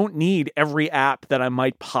 I don't need every app that I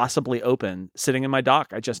might possibly open sitting in my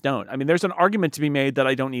dock. I just don't. I mean, there's an argument to be made that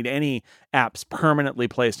I don't need any apps permanently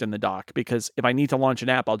placed in the dock because if I need to launch an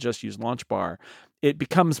app, I'll just use Launchbar. It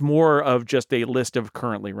becomes more of just a list of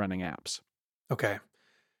currently running apps. Okay.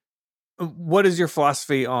 What is your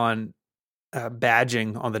philosophy on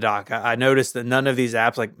badging on the dock? I noticed that none of these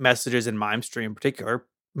apps, like Messages and MimeStream in particular,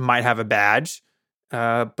 might have a badge,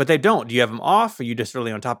 but they don't. Do you have them off? Are you just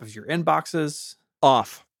really on top of your inboxes?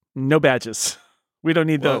 Off. No badges. We don't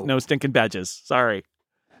need no stinking badges. Sorry.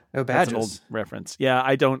 No badges. That's an old reference. Yeah,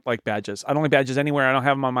 I don't like badges. I don't like badges anywhere. I don't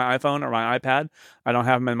have them on my iPhone or my iPad. I don't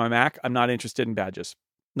have them in my Mac. I'm not interested in badges.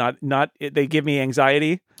 They give me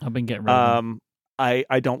anxiety. I've been getting rid of them.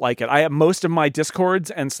 I don't like it. I have most of my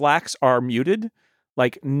Discords and Slacks are muted,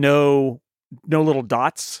 like no little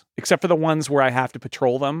dots, except for the ones where I have to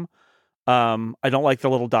patrol them. I don't like the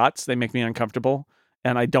little dots. They make me uncomfortable,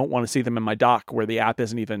 and I don't want to see them in my dock where the app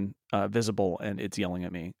isn't even visible and it's yelling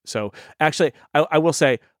at me. So actually, I will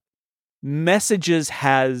say Messages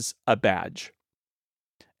has a badge,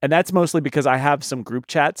 and that's mostly because I have some group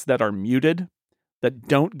chats that are muted that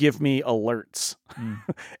don't give me alerts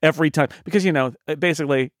every time. Because,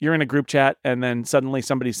 basically you're in a group chat and then suddenly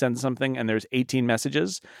somebody sends something and there's 18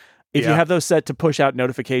 messages. If you have those set to push out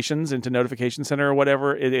notifications into Notification Center or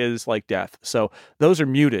whatever, it is like death. So those are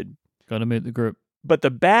muted. Got to mute the group. But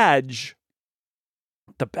the badge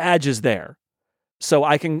is there. So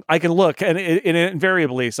I can look, and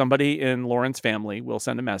invariably somebody in Lauren's family will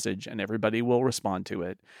send a message, and everybody will respond to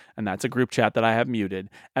it. And that's a group chat that I have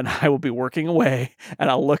muted. And I will be working away,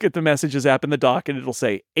 and I'll look at the Messages app in the dock, and it'll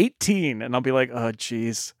say 18, and I'll be like, oh,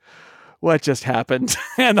 geez, what just happened?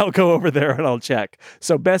 And I'll go over there and I'll check.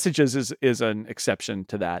 So Messages is an exception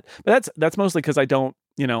to that. But that's mostly because I don't,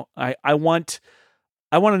 I want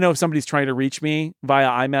to know if somebody's trying to reach me via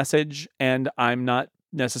iMessage, and I'm not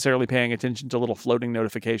necessarily paying attention to little floating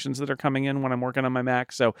notifications that are coming in when I'm working on my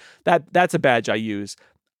Mac. So that's a badge I use.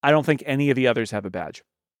 I don't think any of the others have a badge.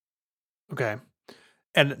 Okay.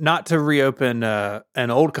 And not to reopen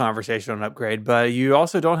an old conversation on Upgrade, but you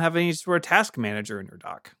also don't have any sort of task manager in your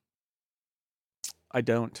dock. I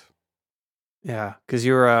don't. Yeah, because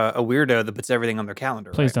you're a weirdo that puts everything on their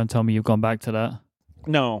calendar. Please right? don't tell me you've gone back to that.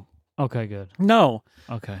 No. Okay, good. No.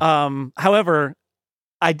 Okay. However,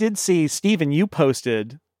 I did see, Steven, you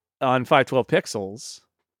posted on 512 Pixels.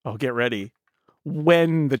 Oh, get ready.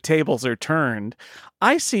 When the tables are turned,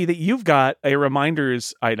 I see that you've got a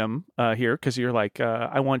reminders item here because you're like,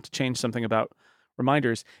 I want to change something about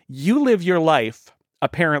reminders. You live your life,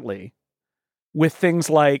 apparently, with things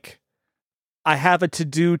like, I have a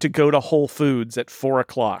to-do to go to Whole Foods at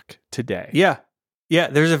 4:00 today. Yeah.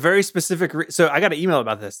 There's a very specific. So I got an email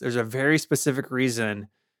about this. There's a very specific reason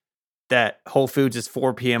that Whole Foods is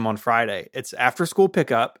 4 p.m. on Friday. It's after school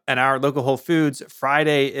pickup, and our local Whole Foods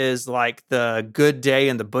Friday is like the good day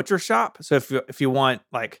in the butcher shop. So if you want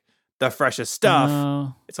like the freshest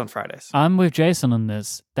stuff, it's on Fridays. I'm with Jason on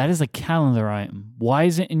this. That is a calendar item. Why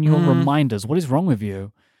is it in your reminders? What is wrong with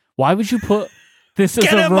you? Why would you put this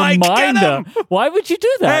as a reminder? Why would you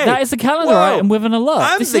do that? Hey, that is a calendar item with an alert.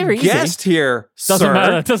 I'm this the is very guest easy. here, Doesn't sir.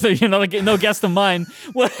 matter. Doesn't, you're not no guest of mine.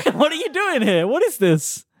 What are you doing here? What is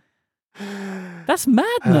this? That's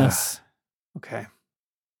madness. Okay.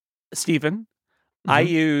 Stephen, I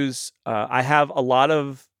use, I have a lot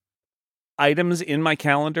of items in my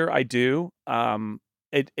calendar. I do.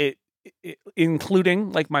 It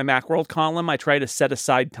including like my Macworld column. I try to set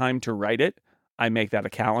aside time to write it. I make that a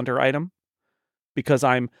calendar item because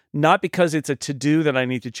because it's a to-do that I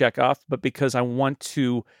need to check off, but because I want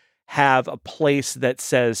to have a place that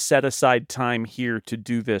says set aside time here to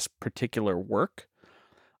do this particular work.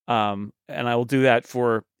 And I will do that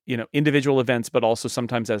for, individual events, but also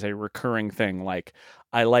sometimes as a recurring thing. Like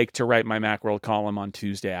I like to write my Macworld column on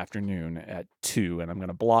Tuesday afternoon at 2, and I'm going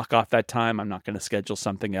to block off that time. I'm not going to schedule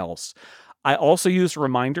something else. I also use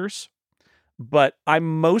reminders, but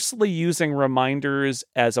I'm mostly using reminders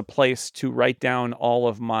as a place to write down all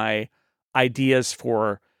of my ideas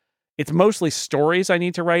for, it's mostly stories I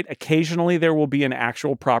need to write. Occasionally there will be an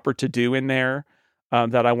actual proper to-do in there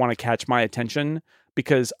that I want to catch my attention,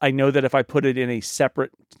 because I know that if I put it in a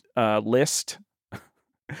separate list,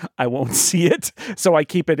 I won't see it. So I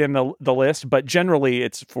keep it in the list. But generally,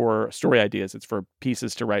 it's for story ideas. It's for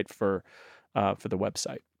pieces to write for the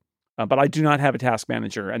website. But I do not have a task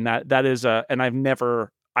manager, and that is and I have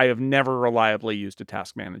never reliably used a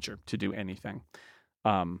task manager to do anything.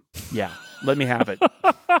 Yeah, let me have it.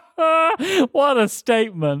 What a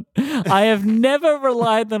statement! I have never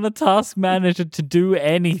relied on a task manager to do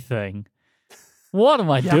anything. What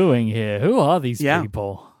am I doing here? Who are these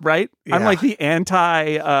people? Right? Yeah. I'm like the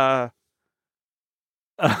anti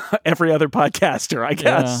every other podcaster, I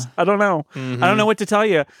guess. Yeah. I don't know. I don't know what to tell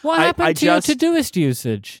you. What happened to your Todoist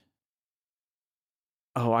usage?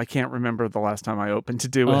 Oh, I can't remember the last time I opened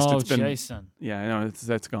Todoist. Oh, it's been, Jason. Yeah, I know.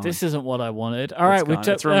 That's gone. This isn't what I wanted. All right, we're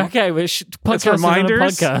podcast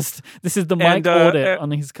reminders. Podcast. This is the Mike audit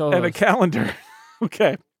on his co-host. And a calendar.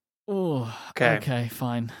 Okay. Ooh, okay,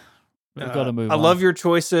 fine. We've got to move on. I love your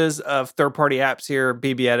choices of third-party apps here.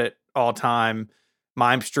 BB Edit, all time.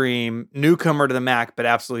 MimeStream, newcomer to the Mac, but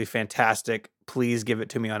absolutely fantastic. Please give it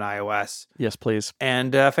to me on iOS. Yes, please.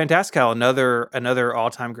 And Fantastical, another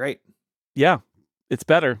all-time great. Yeah, it's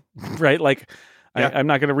better, right? Like, I'm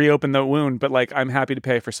not going to reopen the wound, but like, I'm happy to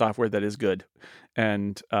pay for software that is good.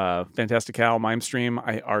 And Fantastical,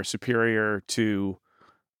 MimeStream are superior to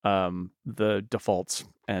the defaults.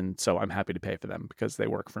 And so I'm happy to pay for them because they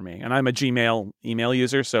work for me. And I'm a Gmail email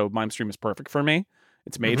user, so MimeStream is perfect for me.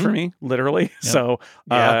 It's made for me, literally. Yep. So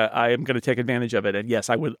I am going to take advantage of it. And yes,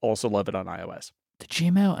 I would also love it on iOS. The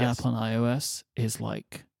Gmail app on iOS is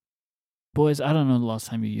like, boys, I don't know the last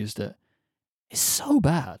time you used it. It's so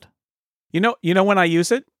bad. You know when I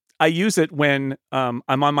use it? I use it when I'm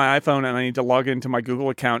on my iPhone and I need to log into my Google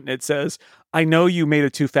account, and it says, I know you made a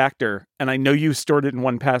 2-factor and I know you stored it in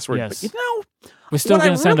 1Password. Yes. But we're still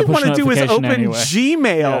going to send a push notification what I really want to do is open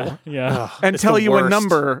anyway. Gmail and tell you a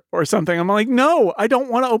number or something. I'm like, no, I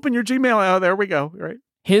don't want to open your Gmail. Oh, there we go. Right.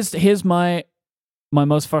 Here's my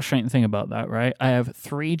most frustrating thing about that, right? I have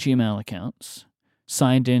 3 Gmail accounts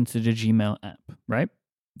signed into the Gmail app, right?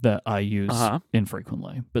 That I use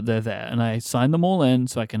infrequently, but they're there. And I sign them all in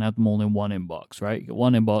so I can have them all in one inbox, right? You get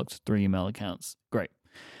one inbox, 3 email accounts. Great.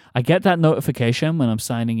 I get that notification when I'm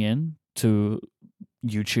signing in to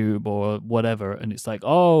YouTube or whatever, and it's like,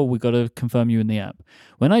 oh, we got to confirm you in the app.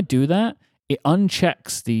 When I do that, it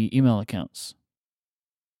unchecks the email accounts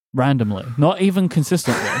randomly, not even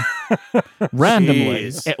consistently.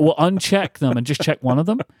 Randomly, it will uncheck them and just check one of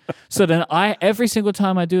them. So then every single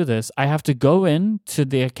time I do this, I have to go in to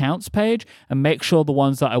the accounts page and make sure the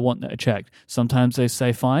ones that I want that are checked. Sometimes they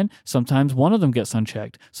say fine. Sometimes one of them gets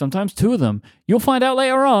unchecked. Sometimes 2 of them. You'll find out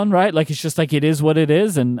later on, right? Like, it's just like, it is what it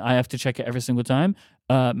is, and I have to check it every single time.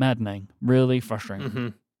 Maddening. Really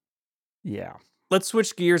frustrating. Yeah. let's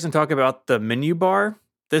switch gears and talk about the menu bar.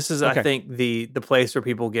 This is, Okay. I think, the place where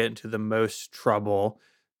people get into the most trouble.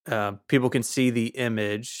 People can see the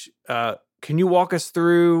image. Can you walk us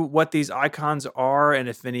through what these icons are and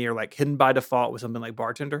if any are like hidden by default with something like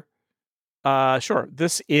bartender? Sure.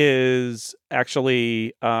 This is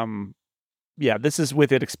actually, this is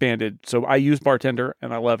with it expanded. So I use Bartender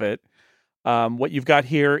and I love it. What you've got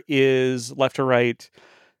here is left to right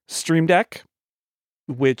Stream Deck,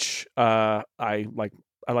 which I like.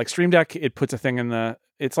 I like Stream Deck. It puts a thing in the.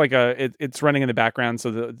 It's like it's running in the background.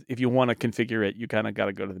 So if you want to configure it, you kind of got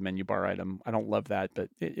to go to the menu bar item. I don't love that, but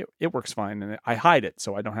it works fine, and I hide it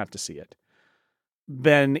so I don't have to see it.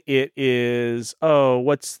 Then it is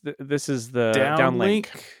this is the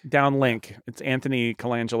downlink. It's Anthony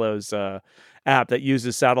Colangelo's app that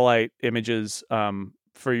uses satellite images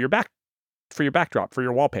for your backdrop, for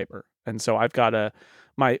your wallpaper. And so I've got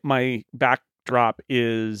my backdrop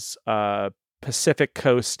is Pacific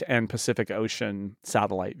Coast and Pacific Ocean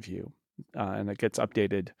satellite view, and it gets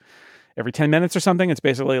updated every 10 minutes or something. It's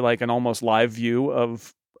basically like an almost live view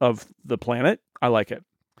of the planet. I like it.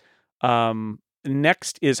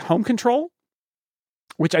 Next is home control,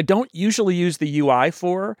 which I don't usually use the UI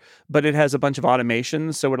for, but it has a bunch of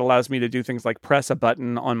automations. So it allows me to do things like press a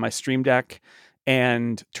button on my Stream Deck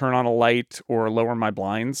and turn on a light or lower my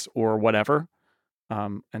blinds or whatever.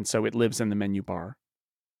 And so it lives in the menu bar.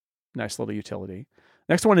 Nice little utility.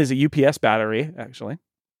 Next one is a UPS battery, actually.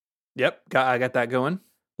 Yep, I got that going.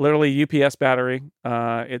 Literally UPS battery.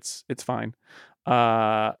 It's fine.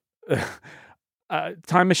 Time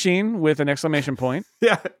machine with an exclamation point.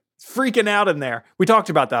 Yeah, it's freaking out in there. We talked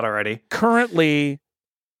about that already. Currently,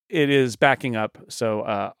 it is backing up,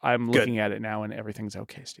 so I'm Good. looking at it now, and everything's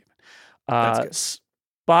okay, Stephen. That's good.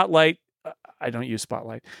 Spotlight. I don't use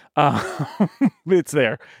Spotlight. It's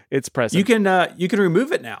there. It's present. You can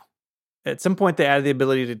remove it now. At some point, they added the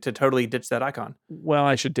ability to totally ditch that icon. Well,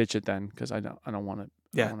 I should ditch it then because I don't want it.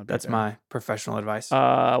 Yeah, that's my professional advice.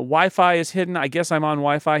 Wi-Fi is hidden. I guess I'm on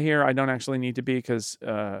Wi-Fi here. I don't actually need to be because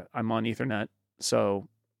I'm on Ethernet. So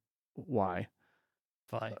why?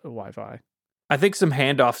 Wi-Fi. I think some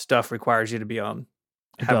handoff stuff requires you to be on.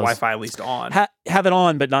 Have Wi-Fi at least on. Have it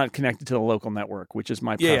on, but not connected to the local network, which is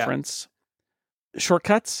my preference.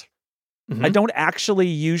 Shortcuts. Mm-hmm. I don't actually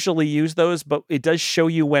usually use those, but it does show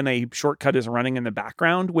you when a shortcut is running in the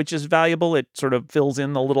background, which is valuable. It sort of fills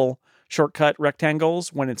in the little shortcut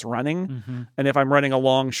rectangles when it's running. Mm-hmm. And if I'm running a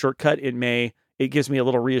long shortcut, it gives me a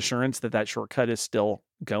little reassurance that shortcut is still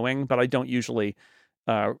going, but I don't usually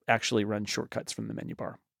actually run shortcuts from the menu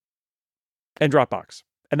bar. And Dropbox.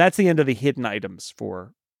 And that's the end of the hidden items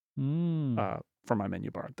for my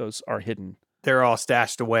menu bar. Those are hidden. They're all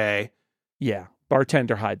stashed away. Yeah.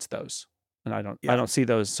 Bartender hides those. And I don't see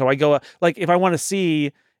those. So I go like if I want to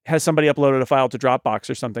see has somebody uploaded a file to Dropbox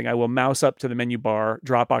or something, I will mouse up to the menu bar,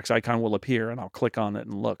 Dropbox icon will appear, and I'll click on it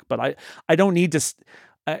and look. But I don't need to.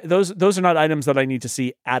 Those are not items that I need to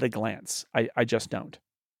see at a glance. I just don't.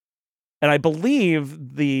 And I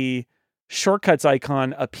believe the shortcuts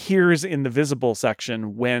icon appears in the visible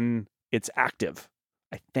section when it's active.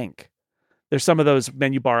 I think there's some of those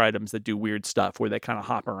menu bar items that do weird stuff where they kind of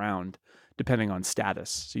hop around depending on status.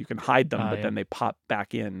 So you can hide them, but then they pop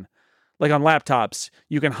back in. Like on laptops,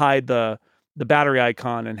 you can hide the battery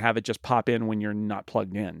icon and have it just pop in when you're not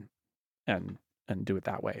plugged in and do it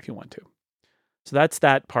that way if you want to. So that's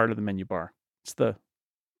that part of the menu bar. It's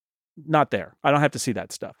not there. I don't have to see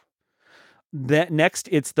that stuff. Next,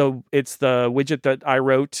 it's the widget that I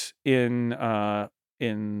wrote in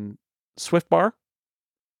SwiftBar.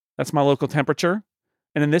 That's my local temperature.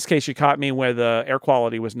 And in this case, you caught me where the air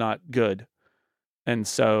quality was not good. And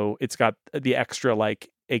so it's got the extra like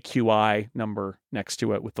AQI number next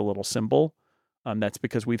to it with the little symbol. That's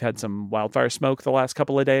because we've had some wildfire smoke the last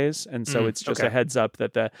couple of days. And so it's just a heads up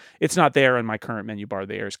that it's not there in my current menu bar.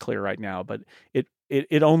 The air is clear right now, but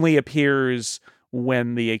it only appears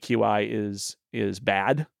when the AQI is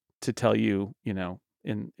bad to tell you,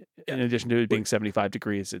 in addition to it being 75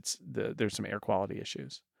 degrees, there's some air quality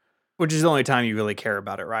issues. Which is the only time you really care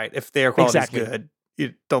about it, right? If the air quality is good,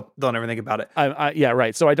 you don't ever think about it. Yeah,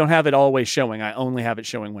 right. So I don't have it always showing. I only have it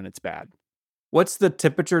showing when it's bad. What's the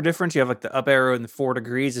temperature difference? You have like the up arrow and the 4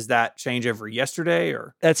 degrees. Is that change over yesterday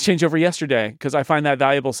or? That's change over yesterday because I find that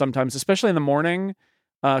valuable sometimes, especially in the morning.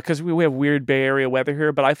 Because we have weird Bay Area weather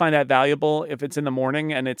here, but I find that valuable if it's in the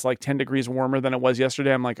morning and it's like 10 degrees warmer than it was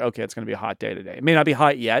yesterday. I'm like, okay, it's going to be a hot day today. It may not be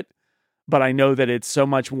hot yet, but I know that it's so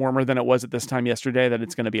much warmer than it was at this time yesterday that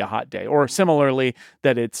it's going to be a hot day. Or similarly,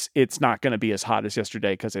 that it's not going to be as hot as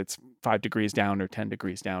yesterday because it's 5 degrees down or 10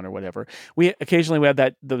 degrees down or whatever. We occasionally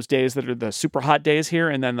have those days that are the super hot days here,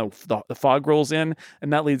 and then the fog rolls in,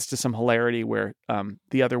 and that leads to some hilarity where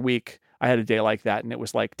the other week I had a day like that, and it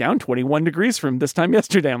was like down 21 degrees from this time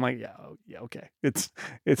yesterday. I'm like, yeah, okay.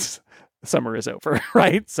 It's summer is over,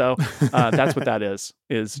 right? So that's what that is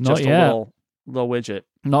Not just yet. a little widget.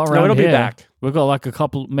 Not around No, it'll here. be back. We've got like a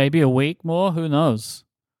couple, maybe a week more. Who knows?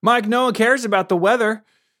 Mike, no one cares about the weather.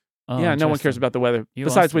 Oh, Yeah, no one cares interesting. about the weather. You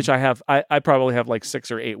Besides asked which, them. I probably have like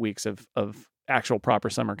 6 or 8 weeks of actual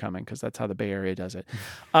proper summer coming because that's how the Bay Area does it.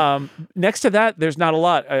 Next to that, there's not a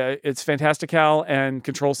lot. It's Fantastical and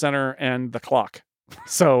Control Center and the clock,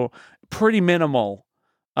 so pretty minimal.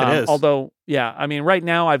 It is. Although, yeah, I mean, right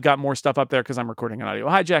now I've got more stuff up there because I'm recording an audio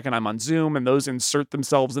hijack and I'm on Zoom, and those insert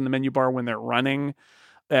themselves in the menu bar when they're running.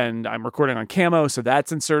 And I'm recording on Camo, so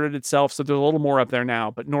that's inserted itself. So there's a little more up there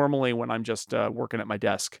now. But normally, when I'm just working at my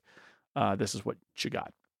desk, this is what you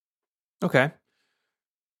got. Okay.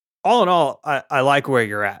 All in all, I like where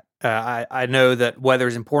you're at. I know that weather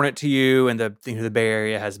is important to you, and the Bay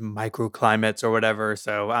Area has microclimates or whatever.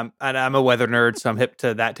 So I'm a weather nerd, so I'm hip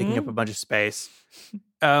to that taking up a bunch of space.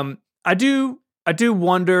 I do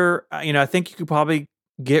wonder. I think you could probably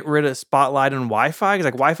get rid of Spotlight and Wi-Fi because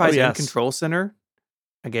like Wi-Fi is in Control Center.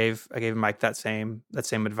 I gave Mike that same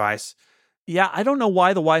advice. Yeah, I don't know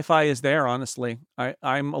why the Wi-Fi is there. Honestly,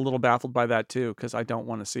 I'm a little baffled by that too because I don't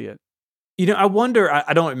want to see it. I wonder.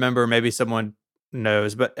 I don't remember. Maybe someone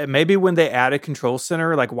knows, but maybe when they added Control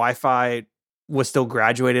Center, like Wi-Fi was still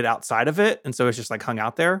graduated outside of it, and so it's just like hung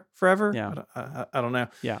out there forever. Yeah, I don't know.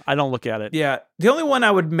 Yeah, I don't look at it. Yeah, the only one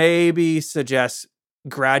I would maybe suggest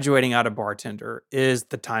graduating out of bartender is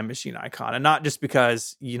the time machine icon, and not just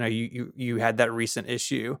because you had that recent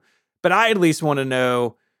issue, but I at least want to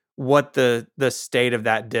know what the state of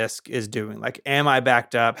that disk is doing. Like, am I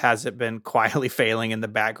backed up? Has it been quietly failing in the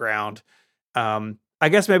background? I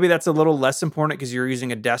guess maybe that's a little less important because you're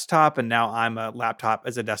using a desktop, and now I'm a laptop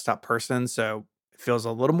as a desktop person, so it feels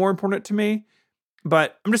a little more important to me.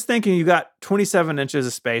 But I'm just thinking, you got 27 inches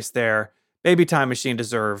of space there. Maybe Time Machine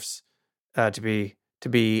deserves to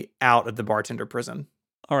be out of the bartender prison.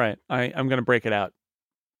 All right, I'm going to break it out.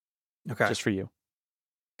 Okay, just for you.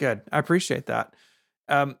 Good, I appreciate that.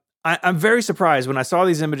 I'm very surprised when I saw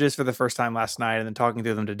these images for the first time last night, and then talking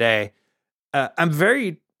through them today. I'm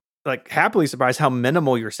very happily surprised how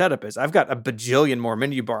minimal your setup is. I've got a bajillion more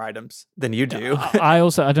menu bar items than you do. I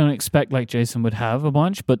don't expect like Jason would have a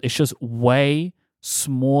bunch, but it's just way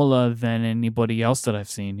smaller than anybody else that I've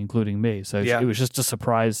seen, including me. So it was just a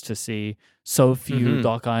surprise to see so few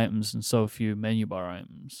dock items and so few menu bar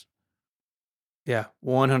items. Yeah,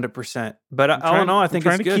 100%. But all in all, I think I'm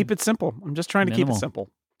trying it's to good. keep it simple. I'm just trying to keep it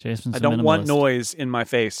simple. Jason's I don't want minimalist. noise in my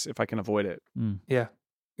face if I can avoid it. Yeah,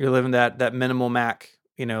 you're living that minimal Mac,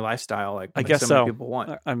 lifestyle. I guess so many people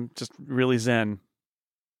want. I'm just really zen.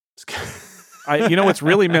 What's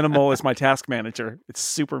really minimal is my task manager. It's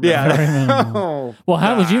super minimal. Very minimal. Well,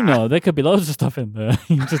 how would you know? There could be loads of stuff in there.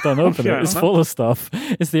 You just don't open it. It's full of stuff.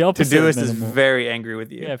 It's the opposite. Todoist is very angry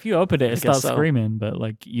with you. Yeah, if you open it, it starts so. screaming, but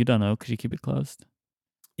you don't know because you keep it closed.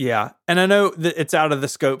 Yeah, and I know that it's out of the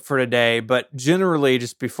scope for today, but generally,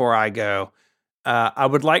 just before I go, I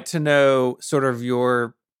would like to know sort of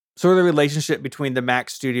the relationship between the Mac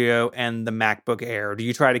Studio and the MacBook Air. Do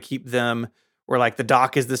you try to keep them where the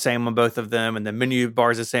dock is the same on both of them and the menu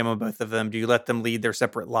bar is the same on both of them? Do you let them lead their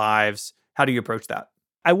separate lives? How do you approach that?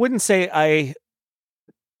 I wouldn't say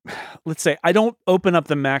let's say I don't open up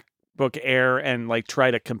the MacBook Air and try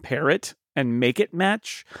to compare it and make it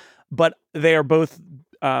match, but they are both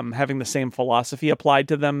having the same philosophy applied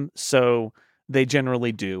to them, so they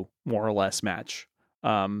generally do more or less match.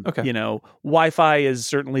 Okay. Wi-Fi is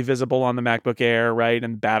certainly visible on the MacBook Air, right?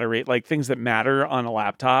 And battery, things that matter on a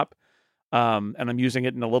laptop. And I'm using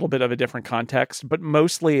it in a little bit of a different context, but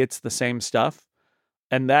mostly it's the same stuff.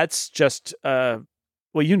 And that's just, this,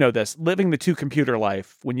 living the 2-computer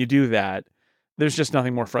life. When you do that, there's just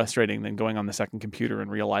nothing more frustrating than going on the second computer and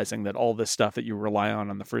realizing that all this stuff that you rely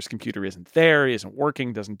on the first computer isn't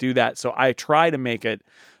working, doesn't do that. So I try to make it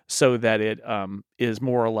so that it is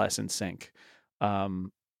more or less in sync.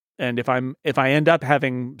 And if I end up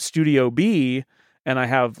having Studio B and I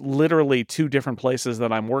have literally 2 different places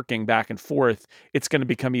that I'm working back and forth, it's going to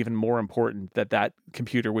become even more important that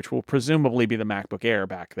computer, which will presumably be the MacBook Air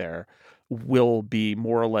back there, will be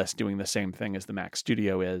more or less doing the same thing as the Mac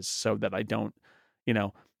Studio is, so that I don't,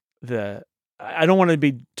 I don't want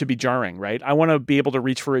to be jarring, right? I want to be able to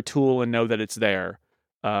reach for a tool and know that it's there,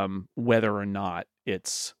 whether or not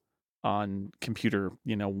it's computer,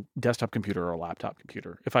 desktop computer or a laptop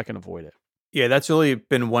computer if I can avoid it. Yeah, that's really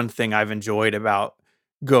been one thing I've enjoyed about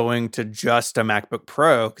going to just a MacBook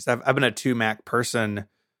Pro, because I've been a 2 Mac person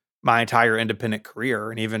my entire independent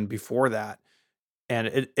career and even before that. And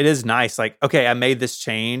it is nice. Like, okay, I made this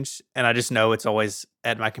change and I just know it's always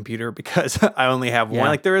at my computer because I only have one. Yeah.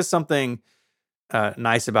 Like, there is something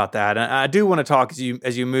nice about that. And I do want to talk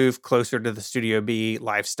as you move closer to the Studio B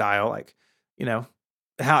lifestyle, like,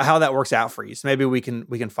 how that works out for you. So maybe we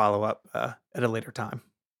can follow up at a later time.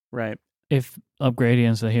 Right. If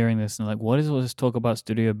Upgradians are hearing this and like, what is all this talk about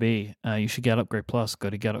Studio B? You should get Upgrade Plus. Go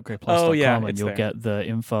to getupgradeplus.com Oh, yeah, and it's you'll there. get the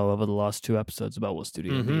info over the last 2 episodes about what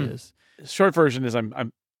Studio B is. Short version is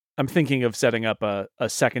I'm thinking of setting up a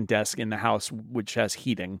second desk in the house which has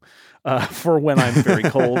heating for when I'm very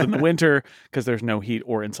cold in the winter, because there's no heat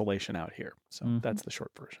or insulation out here. So that's the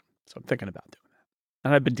short version. So I'm thinking about doing that.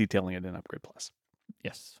 And I've been detailing it in Upgrade Plus.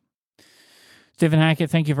 Yes. Stephen Hackett,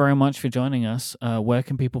 thank you very much for joining us. Where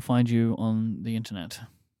can people find you on the internet?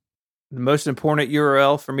 The most important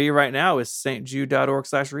URL for me right now is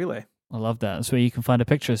stjude.org/relay. I love that. That's where you can find a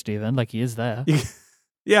picture of Stephen, like he is there.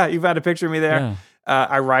 Yeah, you found a picture of me there. Yeah.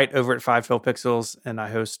 I write over at 512 Pixels, and I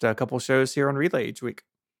host a couple shows here on Relay each week.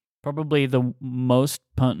 Probably the most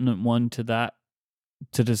pertinent one to the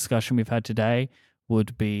discussion we've had today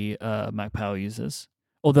would be Mac Power users.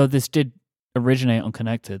 Although this did originate on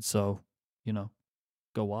Connected, so,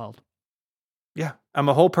 go wild. Yeah, I'm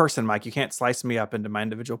a whole person, Mike. You can't slice me up into my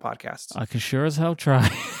individual podcasts. I can sure as hell try.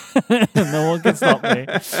 No one can stop me.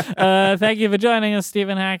 Thank you for joining us,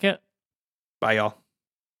 Stephen Hackett. Bye, y'all.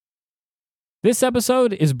 This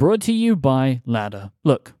episode is brought to you by Ladder.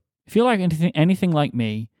 Look, if you're like anything like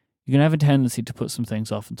me, you can have a tendency to put some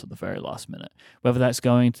things off until the very last minute. Whether that's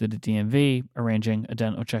going to the DMV, arranging a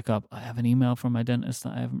dental checkup. I have an email from my dentist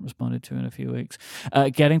that I haven't responded to in a few weeks.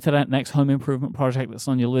 Getting to that next home improvement project that's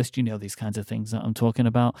on your list. These kinds of things that I'm talking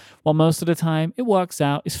about. While most of the time it works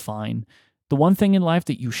out, it's fine. The one thing in life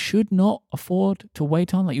that you should not afford to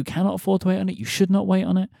wait on, like you cannot afford to wait on it, you should not wait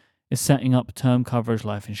on it, is setting up term coverage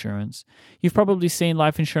life insurance. You've probably seen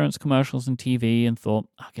life insurance commercials on TV and thought,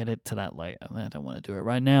 I'll get it to that later. I don't want to do it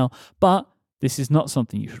right now. But this is not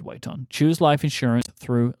something you should wait on. Choose life insurance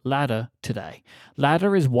through Ladder today.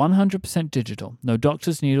 Ladder is 100% digital. No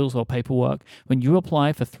doctor's needles or paperwork. When you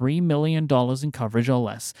apply for $3 million in coverage or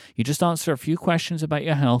less, you just answer a few questions about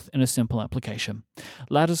your health in a simple application.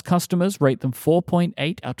 Ladder's customers rate them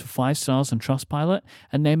 4.8 out of 5 stars on Trustpilot,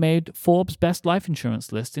 and they made Forbes' best life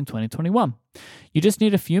insurance list in 2021. You just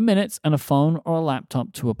need a few minutes and a phone or a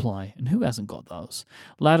laptop to apply, and who hasn't got those?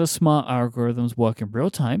 Ladder's smart algorithms work in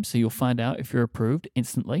real time, so you'll find out if you're approved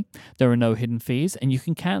instantly. There are no hidden fees, and you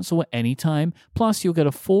can cancel at any time. Plus, you'll get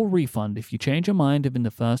a full refund if you change your mind within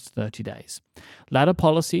the first 30 days. Ladder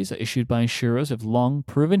policies are issued by insurers with long,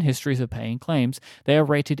 proven histories of paying claims. They are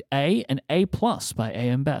rated A and A+ by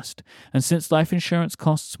AM Best. And since life insurance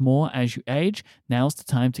costs more as you age, now's the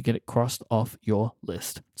time to get it crossed off your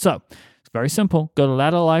list. So, very simple. Go to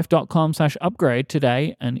ladderlife.com/upgrade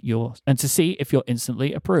today and to see if you're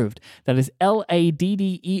instantly approved. That is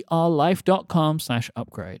LADDER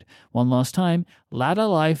life.com/upgrade. One last time,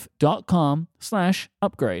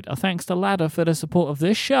 ladderlife.com/upgrade. Our thanks to Ladder for the support of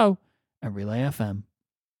this show and Relay FM.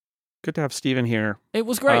 Good to have Stephen here. It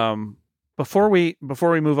was great. Before we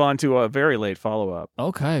move on to a very late follow-up,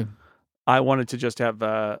 Okay. I I wanted to just have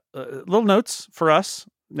little notes for us.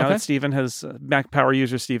 Now that Stephen has Mac Power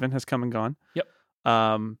user Stephen has come and gone. Yep.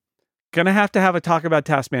 Gonna have to have a talk about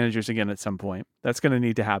task managers again at some point. That's gonna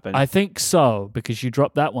need to happen. I think so, because you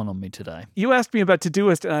dropped that one on me today. You asked me about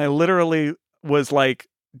Todoist, and I literally was like,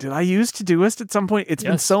 did I use Todoist at some point? It's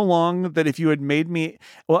been so long that if you had made me...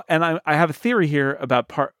 Well, and I have a theory here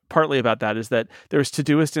about partly about that, is that there's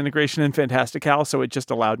Todoist integration in Fantastical, so it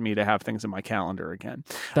just allowed me to have things in my calendar again.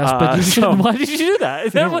 But why did you do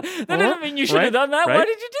that? That doesn't mean you should have done that. Why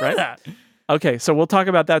did you do that? Okay, so we'll talk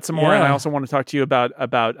about that some more, and I also want to talk to you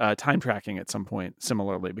about time tracking at some point,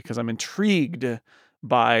 similarly, because I'm intrigued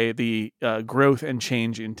by the growth and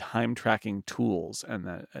change in time tracking tools,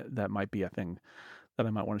 and that might be a thing that I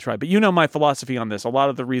might want to try. But my philosophy on this. A lot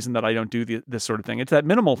of the reason that I don't do this sort of thing, it's that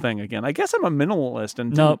minimal thing again. I guess I'm a minimalist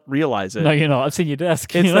and don't realize it. No, you're not. I've seen your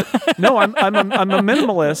desk. I'm a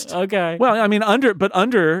minimalist. Okay. Well, I mean,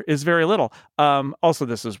 under is very little. Also,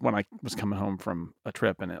 this is when I was coming home from a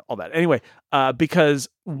trip and all that. Anyway, because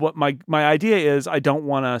what my idea is, I don't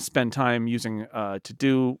want to spend time using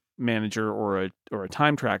To-Do Manager or a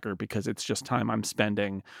time tracker, because it's just time I'm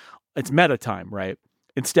spending. It's meta time, right?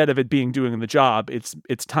 instead of it being doing the job,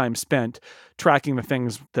 it's time spent tracking the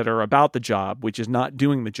things that are about the job, which is not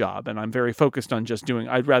doing the job. And I'm very focused on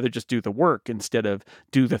I'd rather just do the work instead of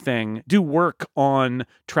do work on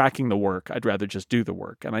tracking the work. I'd rather just do the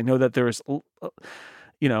work. And I know that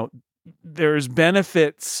there's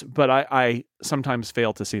benefits, but I sometimes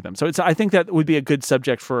fail to see them. So I think that would be a good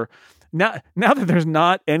subject for now that there's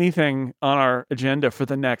not anything on our agenda for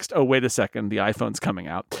the next, oh, wait a second, the iPhone's coming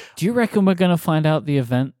out. Do you reckon we're going to find out the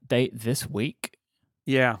event date this week?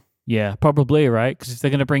 Yeah. Yeah, probably, right? Because if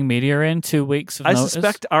they're going to bring media in 2 weeks of notice. I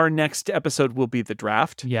suspect our next episode will be the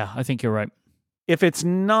draft. Yeah, I think you're right. If it's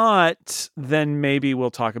not, then maybe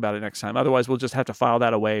we'll talk about it next time. Otherwise, we'll just have to file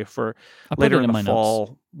that away for later in the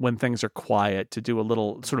fall when things are quiet to do a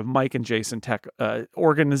little sort of Mike and Jason tech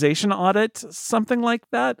organization audit, something like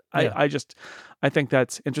that. Yeah. I think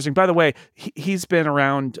that's interesting. By the way, he's been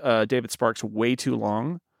around David Sparks way too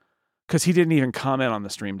long because he didn't even comment on the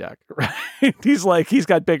Stream Deck. Right? He's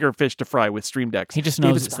got bigger fish to fry with Stream Decks. He just knows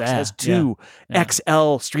David it's Sparks there. has two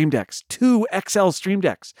XL Stream Decks. 2 XL Stream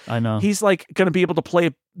Decks. I know. He's like going to be able to play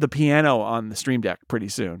the piano on the Stream Deck pretty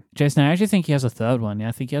soon. Jason, I actually think he has a third one. Yeah,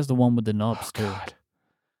 I think he has the one with the knobs too. God.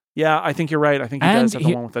 Yeah, I think you're right. I think he does have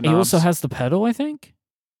the one with the knobs. He also has the pedal, I think.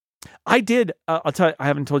 I did. I'll tell you, I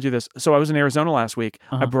haven't told you this. So I was in Arizona last week.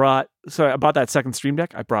 I bought that second Stream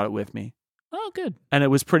Deck. I brought it with me. Oh, good. And it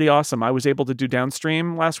was pretty awesome. I was able to do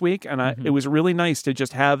downstream last week, and it was really nice to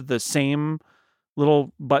just have the same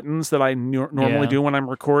little buttons that I normally do when I'm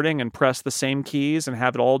recording and press the same keys and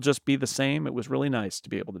have it all just be the same. It was really nice to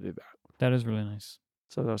be able to do that. That is really nice.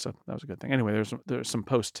 So that was a good thing. Anyway, there's some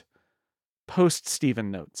post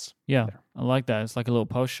Stephen notes. Yeah, there. I like that. It's like a little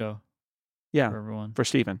post show. Yeah, for everyone. For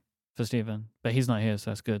Stephen, but he's not here,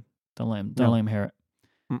 so that's good. Don't let him hear it.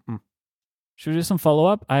 Mm-mm. Should we do some follow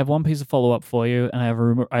up? I have one piece of follow up for you, and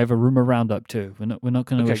I have a rumor roundup too. We're not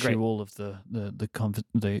going to issue all of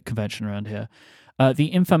the convention around here. The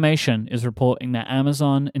Information is reporting that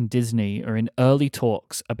Amazon and Disney are in early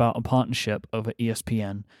talks about a partnership over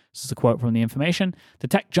ESPN. This is a quote from The Information. The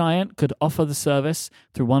tech giant could offer the service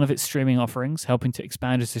through one of its streaming offerings, helping to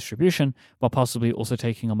expand its distribution while possibly also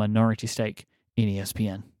taking a minority stake in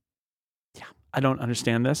ESPN. Yeah, I don't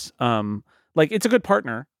understand this. It's a good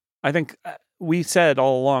partner. I think we said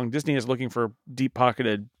all along Disney is looking for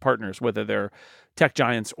deep-pocketed partners, whether they're tech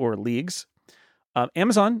giants or leagues.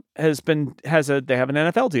 Amazon they have an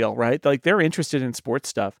NFL deal, right? Like they're interested in sports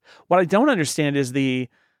stuff. What I don't understand is the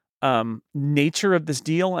nature of this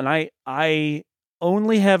deal, and I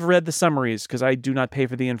only have read the summaries because I do not pay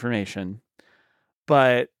for the information.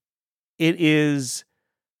 But it is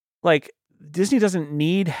like Disney doesn't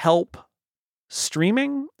need help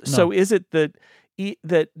streaming. No. So is it that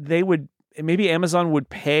they would maybe Amazon would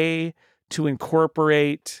pay to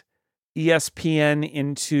incorporate ESPN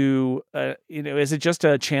into is it just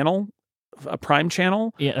a channel, a Prime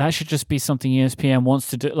channel? Yeah, that should just be something ESPN wants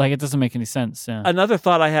to do. Like, it doesn't make any sense. Yeah. Another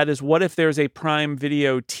thought I had is, what if there's a Prime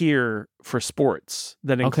Video tier for sports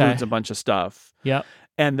that includes a bunch of stuff? Yep.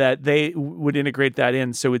 And that they would integrate that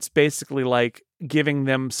in. So it's basically like giving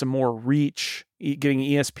them some more reach, giving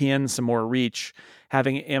ESPN some more reach,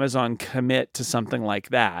 having Amazon commit to something like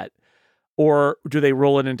that. Or do they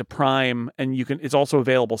roll it into Prime and it's also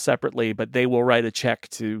available separately, but they will write a check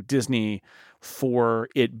to Disney for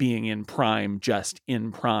it being in Prime, just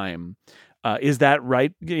in Prime. Is that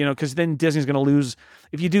right? Because then Disney's going to lose.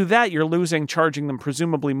 If you do that, you're charging them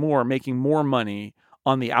presumably more, making more money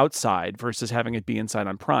on the outside versus having it be inside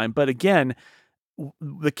on Prime. But again,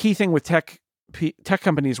 the key thing with tech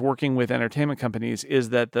companies working with entertainment companies is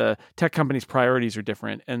that the tech companies' priorities are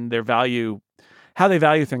different and how they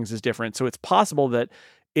value things is different. So it's possible that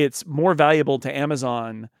it's more valuable to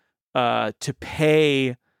Amazon to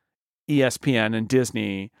pay ESPN and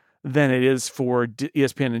Disney than it is for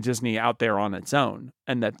ESPN and Disney out there on its own,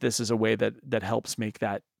 and that this is a way that helps make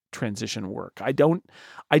that transition work. I don't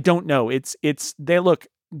know.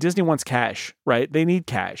 Disney wants cash, right? They need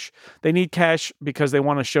cash. They need cash because they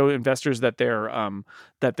want to show investors that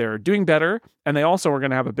they're doing better, and they also are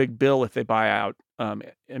going to have a big bill if they buy out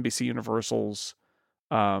NBC Universal's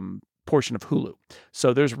portion of Hulu.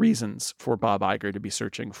 So there's reasons for Bob Iger to be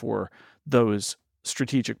searching for those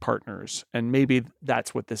strategic partners, and maybe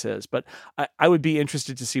that's what this is. But I would be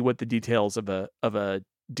interested to see what the details of a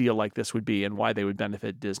deal like this would be and why they would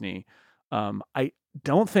benefit Disney. I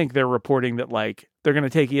don't think they're reporting that like they're going to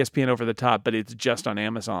take ESPN over the top, but it's just on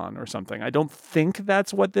Amazon or something. I don't think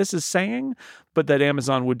that's what this is saying, but that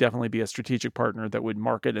Amazon would definitely be a strategic partner that would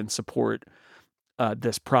market and support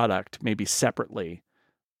this product maybe separately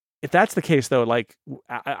if that's the case, though, like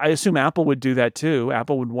I assume Apple would do that too.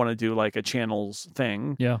 Apple would want to do like a channels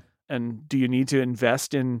thing. Yeah. And do you need to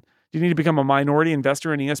invest in? Do you need to become a minority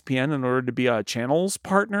investor in ESPN in order to be a channels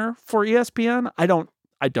partner for ESPN? I don't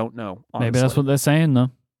know. Honestly. Maybe that's what they're saying,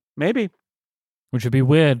 though. Maybe. Which would be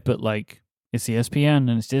weird, but like it's ESPN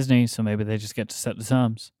and it's Disney, so maybe they just get to set the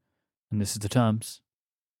terms, and this is the terms,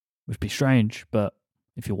 which would be strange. But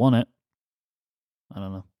if you want it, I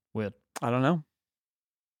don't know. Weird. I don't know.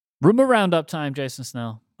 Rumor roundup time, Jason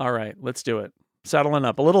Snell. All right, let's do it. Saddling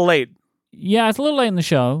up. A little late. Yeah, it's a little late in the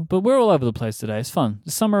show, but we're all over the place today. It's fun.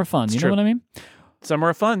 The summer of fun. It's you true. know what I mean? Summer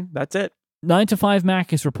of fun. That's it.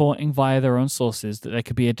 9to5Mac is reporting via their own sources that there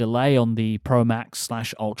could be a delay on the Pro Max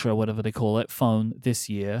 / Ultra, whatever they call it, phone this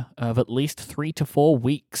year of at least 3 to 4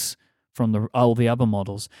 weeks from all the other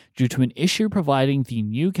models due to an issue providing the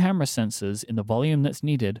new camera sensors in the volume that's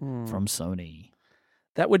needed from Sony.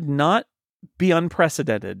 That would not be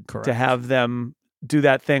unprecedented Correct. to have them do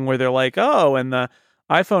that thing where they're like, oh, and the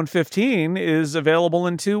iPhone 15 is available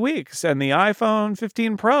in 2 weeks, and the iPhone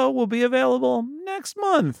 15 Pro will be available next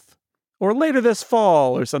month or later this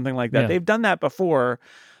fall or something like that. Yeah. They've done that before,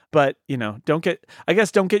 but don't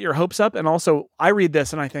get your hopes up. And also, I read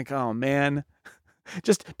this and I think, oh man,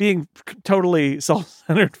 just being totally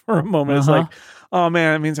self-centered for a moment is like, oh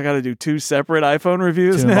man, it means I got to do 2 separate iPhone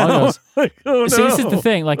reviews now. Like, oh no. See, this is the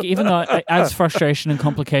thing. Like, even though it adds frustration and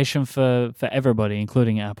complication for everybody,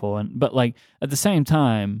 including Apple, but like at the same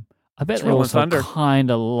time, I bet they also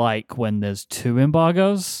kind of like when there's 2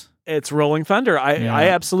 embargoes. It's rolling thunder. I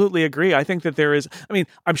absolutely agree. I think that there is. I mean,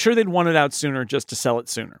 I'm sure they'd want it out sooner just to sell it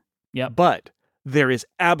sooner. Yeah, but there is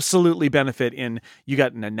absolutely benefit in you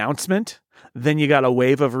got an announcement. Then you got a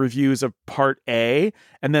wave of reviews of part A,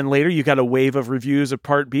 and then later you got a wave of reviews of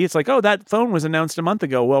part B. It's like, oh, that phone was announced a month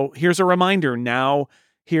ago. Well, here's a reminder. Now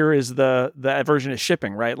here is the version of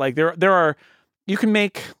shipping, right? Like there are, you can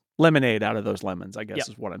make lemonade out of those lemons, I guess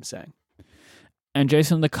is what I'm saying. And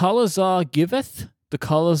Jason, the colors are giveth, the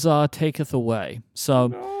colors are taketh away.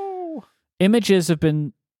 So images have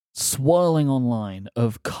been swirling online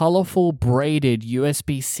of colorful braided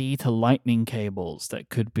USB-C to Lightning cables that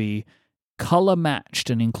could be color matched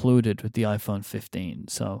and included with the iPhone 15.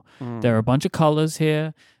 So there are a bunch of colors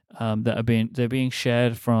here that they're being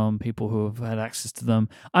shared from people who have had access to them.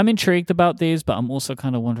 I'm intrigued about these, but I'm also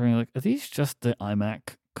kind of wondering, like, are these just the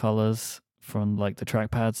iMac colors from like the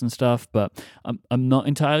trackpads and stuff? But I'm not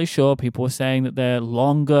entirely sure. People are saying that they're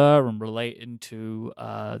longer and related to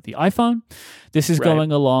the iPhone. This is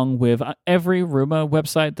going along with every rumor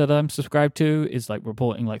website that I'm subscribed to is like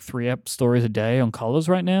reporting like 3 stories a day on colors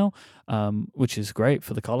right now, which is great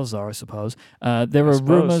for the colors are, I suppose. There are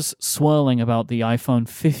rumors swirling about the iPhone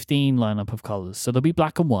 15 lineup of colors. So there'll be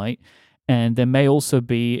black and white, and there may also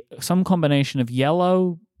be some combination of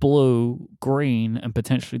yellow, blue, green, and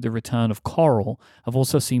potentially the return of coral. I've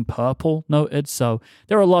also seen purple noted, so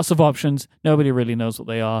there are lots of options. Nobody really knows what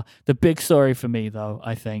they are. The big story for me, though,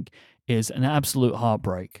 I think, is an absolute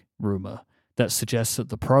heartbreak rumor that suggests that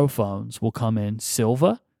the Pro phones will come in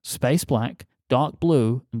silver, space black, dark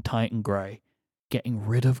blue, and Titan gray. Getting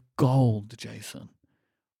rid of gold, Jason.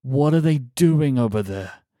 What are they doing over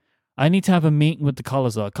there? I need to have a meeting with the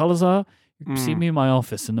Colors-R. Colors-R, you see me in my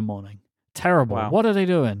office in the morning. Terrible. Wow. What are they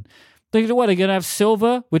doing? They're going to have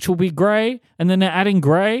silver, which will be gray, and then they're adding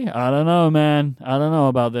gray? I don't know, man. I don't know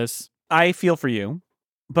about this. I feel for you,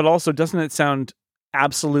 but also doesn't it sound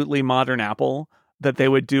absolutely modern Apple that they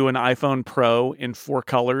would do an iPhone Pro in 4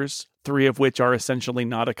 colors, 3 of which are essentially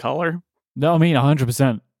not a color? No, I mean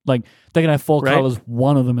 100%. Like they're gonna have 4 colors.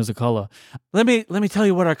 One of them is a color. Let me tell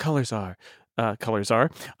you what our colors are.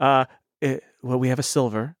 Well, we have a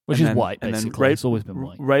silver, which is white, basically. It's always been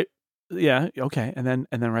white. Right. Yeah. Okay. And then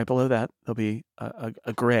right below that there'll be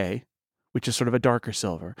a gray, which is sort of a darker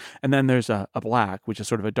silver, and then there's a black, which is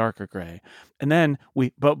sort of a darker gray, and then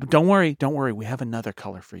but don't worry, we have another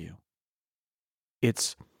color for you.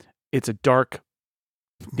 It's a dark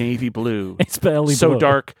navy blue. It's barely so blue.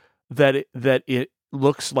 Dark that it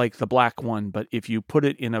looks like the black one, but if you put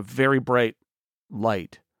it in a very bright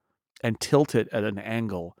light and tilt it at an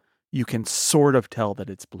angle, you can sort of tell that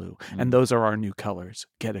it's blue. And those are our new colors.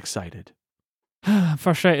 Get excited.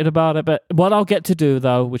 Frustrated about it, but what I'll get to do,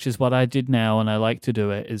 though, which is what I did now, and I like to do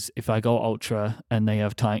it, is if I go Ultra and they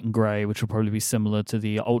have Titan Grey, which will probably be similar to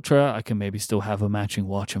the Ultra, I can maybe still have a matching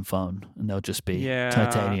watch and phone, and they'll just be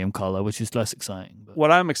titanium color, which is less exciting. But.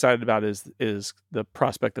 What I'm excited about is the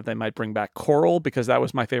prospect that they might bring back coral, because that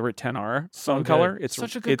was my favorite 10R phone color. It's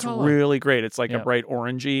such a good color. Really great. It's like a bright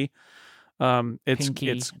orangey.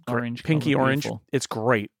 It's orange, pinky orange. Beautiful. It's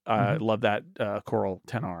great. I love that coral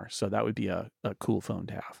 10R. So that would be a cool phone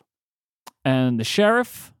to have. And the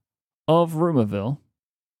sheriff of Rumorville,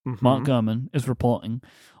 Mark Gurman, is reporting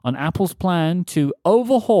on Apple's plan to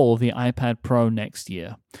overhaul the iPad Pro next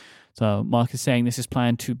year. So Mark is saying this is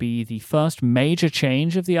planned to be the first major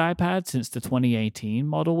change of the iPad since the 2018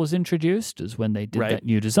 model was introduced, as when they did that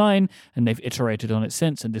new design, and they've iterated on it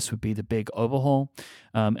since, and this would be the big overhaul.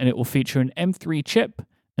 And it will feature an M3 chip,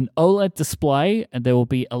 an OLED display, and there will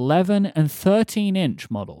be 11 and 13-inch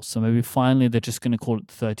models. So maybe finally they're just going to call it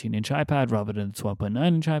the 13-inch iPad rather than the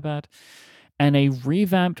 12.9-inch iPad. And a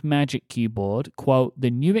revamped Magic Keyboard. Quote,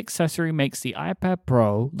 the new accessory makes the iPad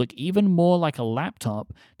Pro look even more like a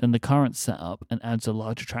laptop than the current setup and adds a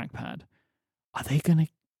larger trackpad. Are they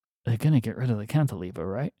gonna get rid of the cantilever,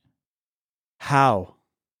 right? How?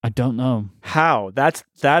 I don't know. How? That's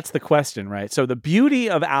the question, right? So the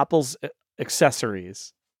beauty of Apple's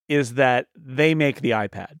accessories is that they make the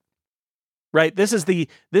iPad. Right? This is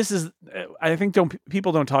I think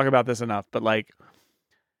people don't talk about this enough, but like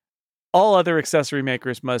all other accessory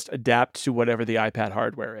makers must adapt to whatever the iPad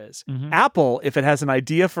hardware is. Apple, if it has an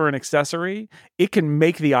idea for an accessory, it can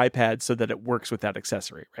make the iPad so that it works with that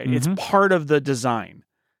accessory, right? It's part of the design.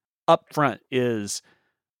 Up front is,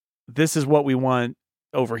 this is what we want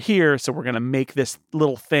over here, so we're going to make this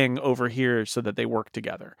little thing over here so that they work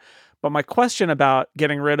together. But my question about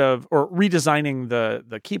getting rid of or redesigning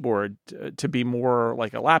the keyboard to be more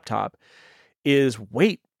like a laptop is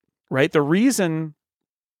weight, right? The reason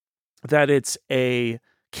that it's a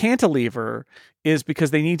cantilever is because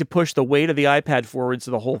they need to push the weight of the iPad forward so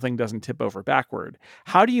the whole thing doesn't tip over backward.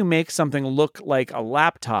 How do you make something look like a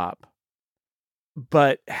laptop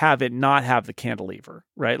but have it not have the cantilever,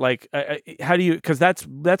 right? Like, how do you, because that's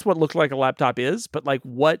what looks like a laptop is, but like,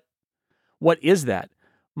 what is that?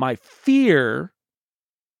 My fear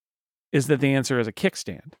is that the answer is a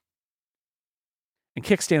kickstand. And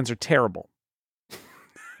kickstands are terrible.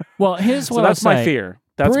 Well, here's what so that's I'll my say. fear.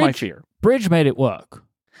 That's my fear. Bridge made it work,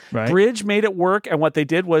 right? Bridge made it work, and what they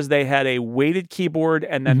did was they had a weighted keyboard,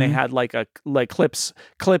 and then they had like clips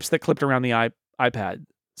that clipped around the iPad.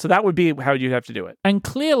 So that would be how you'd have to do it. And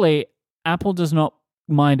clearly, Apple does not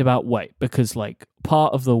mind about weight because, like,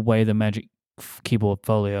 part of the way the Magic Keyboard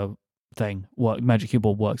Folio Magic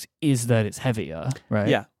Keyboard works is that it's heavier, right?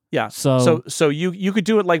 Yeah. So you could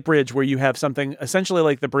do it like Bridge, where you have something essentially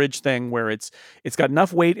like the Bridge thing, where it's got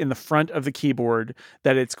enough weight in the front of the keyboard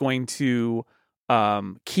that it's going to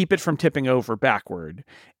keep it from tipping over backward,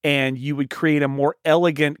 and you would create a more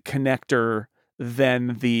elegant connector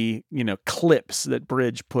than the clips that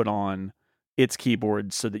Bridge put on its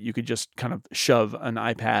keyboard, so that you could just kind of shove an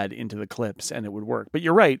iPad into the clips and it would work. But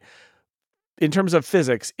you're right. In terms of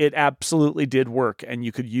physics, it absolutely did work, and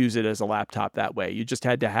you could use it as a laptop that way. You just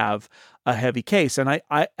had to have a heavy case. And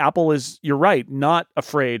Apple is, you're right, not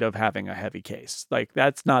afraid of having a heavy case. Like,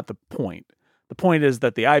 that's not the point. The point is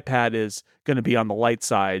that the iPad is going to be on the light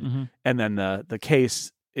side, and then the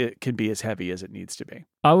case, it can be as heavy as it needs to be.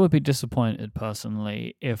 I would be disappointed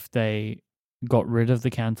personally if they got rid of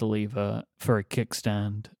the cantilever for a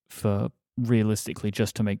kickstand for realistically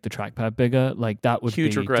just to make the trackpad bigger. Like, that would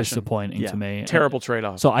Huge be regression. Disappointing to me. Terrible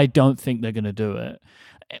trade-off. So I don't think they're going to do it.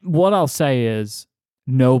 What I'll say is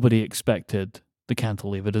nobody expected the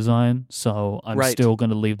cantilever design, so I'm still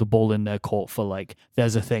going to leave the ball in their court for, like,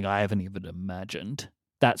 there's a thing I haven't even imagined.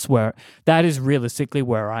 That is realistically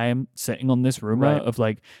where I am sitting on this rumor of,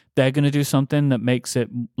 like, they're going to do something that makes it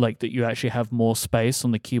like that you actually have more space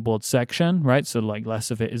on the keyboard section, right? So, like,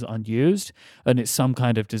 less of it is unused, and it's some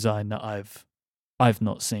kind of design that I've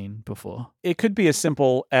not seen before. It could be as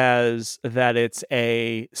simple as that it's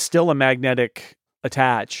still a magnetic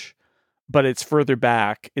attach, but it's further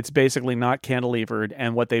back. It's basically not cantilevered,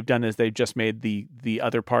 and what they've done is they've just made the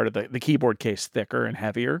other part of the keyboard case thicker and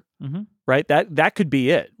heavier. Right? That could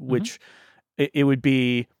be it, which it would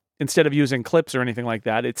be, instead of using clips or anything like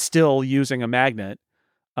that, it's still using a magnet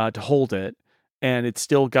to hold it, and it's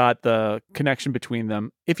still got the connection between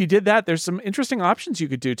them. If you did that, there's some interesting options you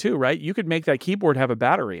could do too, right? You could make that keyboard have a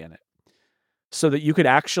battery in it, so that you could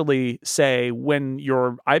actually say, when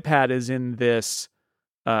your iPad is in this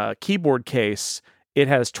keyboard case, it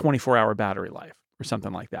has 24-hour battery life or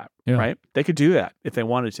something like that, right? They could do that if they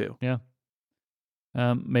wanted to. Yeah.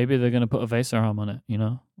 Maybe they're going to put a Vaser arm on it,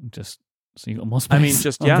 just so you got more space. I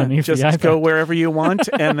mean, just go wherever you want,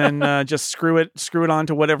 and then just screw it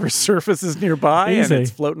onto whatever surface is nearby, and it's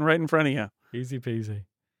floating right in front of you. Easy peasy.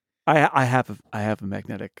 I have a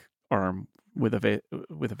magnetic arm with a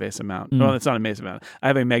Vaser mount. Well, it's not a Vaser mount. I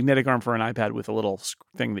have a magnetic arm for an iPad with a little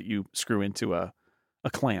thing that you screw into a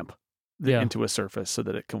clamp into a surface so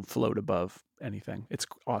that it can float above anything. It's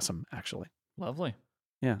awesome, actually. Lovely.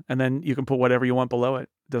 Yeah, and then you can put whatever you want below it.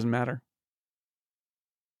 It doesn't matter.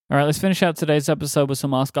 All right, let's finish out today's episode with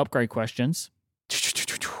some Ask Upgrade questions.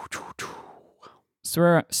 Sriram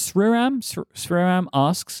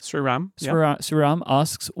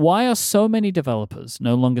asks, why are so many developers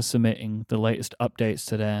no longer submitting the latest updates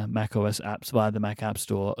to their macOS apps via the Mac App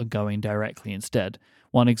Store and going directly instead?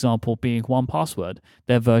 One example being 1Password.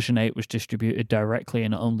 Their version 8 was distributed directly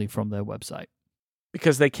and only from their website.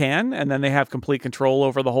 Because they can, and then they have complete control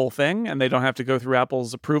over the whole thing, and they don't have to go through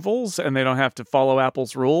Apple's approvals, and they don't have to follow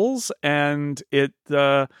Apple's rules, and it's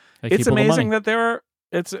amazing that there are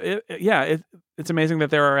it's amazing that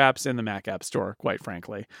there are apps in the Mac App Store, quite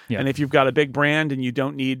frankly. Yeah. And if you've got a big brand and you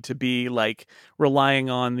don't need to be like relying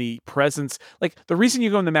on the presence, like the reason you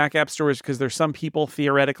go in the Mac App Store is because there's some people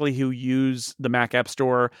theoretically who use the Mac App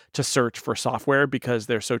Store to search for software because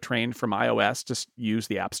they're so trained from iOS to use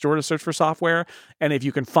the App Store to search for software. And if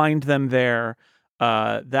you can find them there,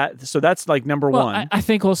 that's like number one. I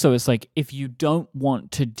think also it's like if you don't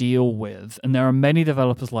want to deal with, and there are many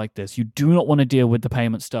developers like this, you do not want to deal with the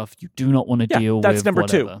payment stuff. You do not want to deal with that's number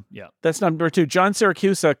whatever. two. Yeah, that's number two. John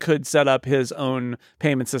Siracusa could set up his own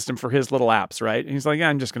payment system for his little apps, right? And he's like,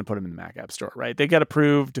 I'm just going to put them in the Mac App Store, right? They get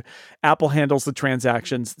approved. Apple handles the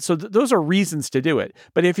transactions. So those are reasons to do it.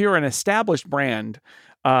 But if you're an established brand,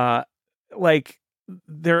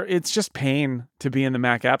 it's just pain to be in the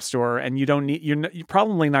Mac App Store, and you're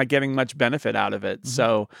probably not getting much benefit out of it. Mm-hmm.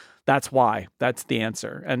 So that's why. That's the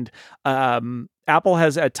answer. And Apple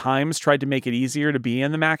has at times tried to make it easier to be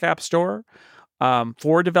in the Mac App Store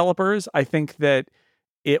for developers. I think that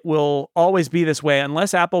it will always be this way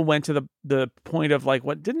unless Apple went to the point of like,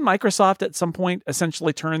 what didn't Microsoft at some point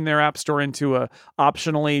essentially turn their App Store into a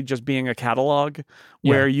optionally just being a catalog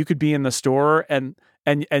where you could be in the store and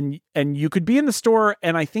you could be in the store,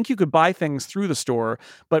 and I think you could buy things through the store,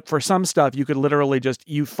 but for some stuff you could literally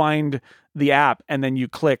you find the app and then you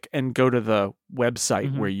click and go to the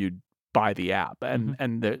website where you buy the app,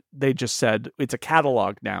 and they just said it's a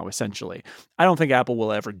catalog now essentially. I don't think Apple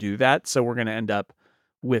will ever do that, so we're going to end up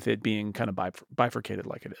with it being kind of bifurcated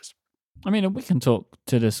like it is. I mean, we can talk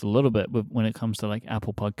to this a little bit when it comes to like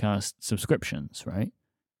Apple Podcast subscriptions, right?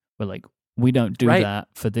 Where like we don't do that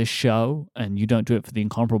for this show, and you don't do it for the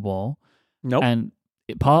Incomparable. Nope. And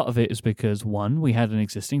part of it is because, one, we had an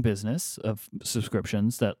existing business of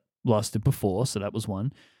subscriptions that lasted before, so that was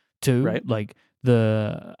one. Two, like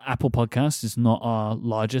the Apple Podcast is not our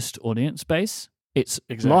largest audience base. It's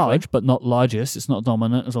large, but not largest. It's not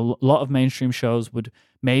dominant. There's a lot of mainstream shows would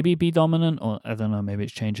maybe be dominant, or I don't know, maybe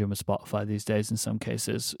it's changing with Spotify these days. In some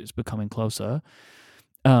cases, it's becoming closer.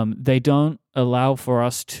 They don't allow for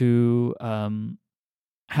us to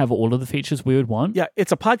have all of the features we would want. Yeah,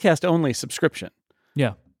 it's a podcast only subscription.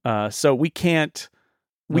 Yeah. So we can't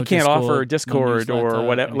offer Discord or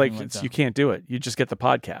whatever. Like you can't do it. You just get the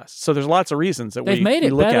podcast. So there's lots of reasons that they've made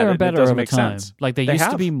it better and better over time. Sense. Like there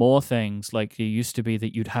used to be more things. Like it used to be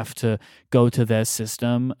that you'd have to go to their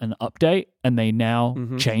system and update, and they now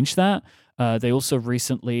changed that. They also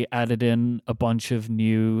recently added in a bunch of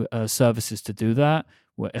new services to do that.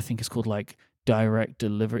 What I think it's called like direct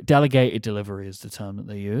delivery, delegated delivery is the term that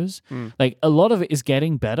they use. Like a lot of it is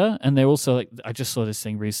getting better, and they're also like, I just saw this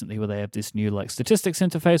thing recently where they have this new like statistics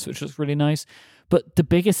interface, which looks really nice. But the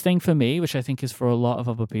biggest thing for me, which I think is for a lot of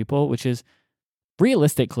other people, which is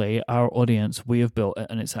realistically our audience, we have built it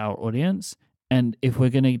and it's our audience. And if we're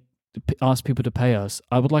going to ask people to pay us,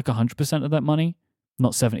 I would like 100% of that money,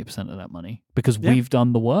 not 70% of that money, because we've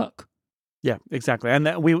done the work. Yeah, exactly. And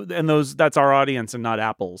that's our audience and not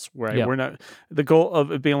Apple's, right? Yeah. We're not, the goal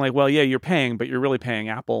of it being like, well, yeah, you're paying, but you're really paying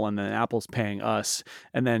Apple, and then Apple's paying us,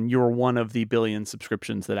 and then you're one of the billion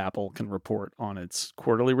subscriptions that Apple can report on its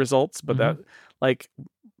quarterly results. But that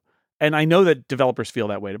and I know that developers feel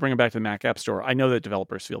that way. To bring it back to the Mac App Store, I know that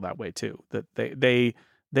developers feel that way too. That they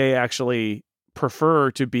actually prefer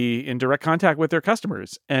to be in direct contact with their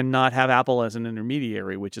customers and not have Apple as an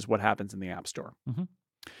intermediary, which is what happens in the App Store.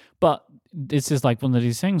 But this is like one of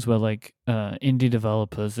these things where like indie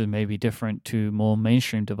developers are maybe different to more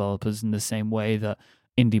mainstream developers in the same way that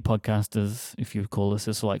indie podcasters, if you call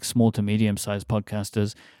this like small to medium-sized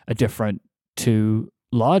podcasters, are different to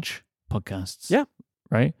large podcasts. Yeah.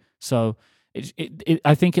 Right? So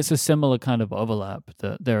I think it's a similar kind of overlap,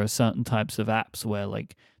 that there are certain types of apps where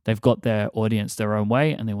like they've got their audience their own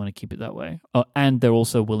way and they want to keep it that way. And they're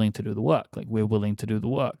also willing to do the work. Like we're willing to do the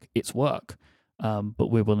work. It's work. But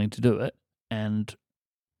we're willing to do it, and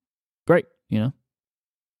great, you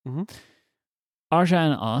know.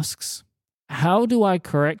 Arjan asks, how do I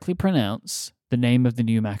correctly pronounce the name of the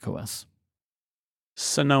new macOS?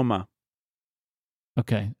 Sonoma.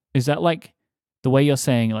 Okay. Is that like the way you're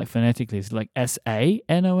saying, like phonetically, is it like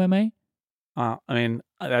Sanoma? I mean,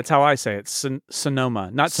 that's how I say it.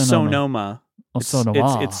 Sonoma, not Sonoma. Sonoma. Or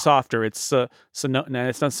Sonoma. It's softer. It's no,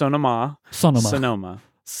 it's not Sonoma. Sonoma. Sonoma.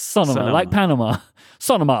 Sonoma, like Panama.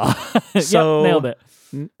 Sonoma. So- Yep, nailed it.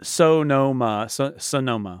 Sonoma.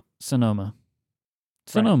 Sonoma. Sonoma. Right.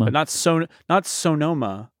 Sonoma. But not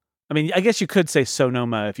Sonoma. I mean, I guess you could say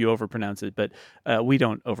Sonoma if you overpronounce it, but we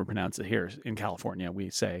don't overpronounce it here in California.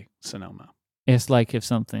 We say Sonoma. It's like if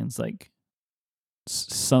something's like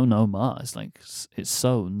Sonoma. It's like it's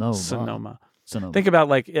Sonoma. Sonoma. Sonoma. Think about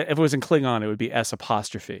like if it was in Klingon, it would be S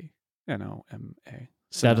apostrophe Noma.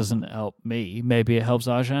 That doesn't help me. Maybe it helps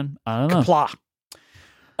Arjan. I don't know. Kapla.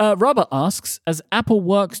 Robert asks, as Apple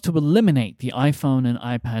works to eliminate the iPhone and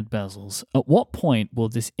iPad bezels, at what point will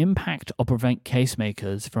this impact or prevent case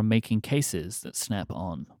makers from making cases that snap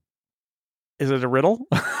on? Is it a riddle?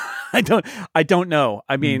 I don't know.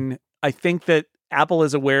 I mean, I think that Apple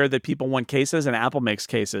is aware that people want cases and Apple makes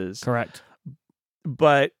cases. Correct.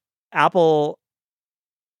 But Apple,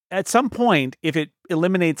 at some point, if it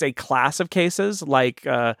eliminates a class of cases like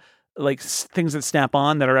things that snap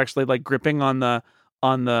on that are actually like gripping on the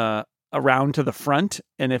around to the front,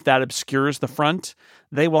 and if that obscures the front,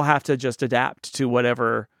 they will have to just adapt to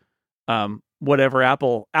whatever Apple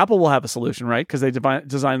will have a solution, right? Because they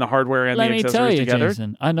design the hardware and the accessories together.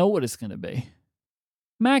 Jason, I know what it's going to be.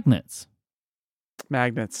 Magnets.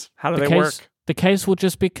 How do they work? The case will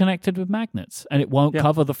just be connected with magnets, and it won't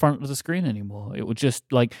cover the front of the screen anymore. It will just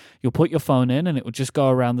like you'll put your phone in, and it will just go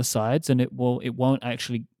around the sides, and it won't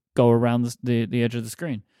actually go around the edge of the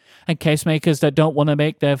screen. And case makers that don't want to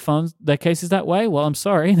make their cases that way, well, I'm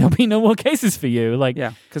sorry, there'll be no more cases for you. Like,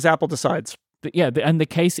 because Apple decides. And the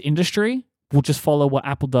case industry will just follow what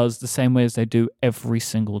Apple does the same way as they do every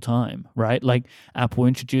single time, right? Like Apple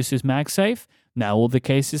introduces MagSafe, now all the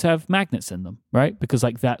cases have magnets in them, right? Because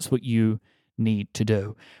like that's what you need to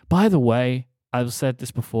do. By the way, I've said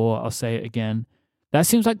this before, I'll say it again. That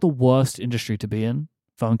seems like the worst industry to be in,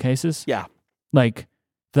 phone cases. Yeah. Like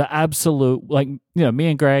the absolute, like, you know, me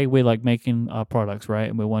and Gray, we're like making our products, right?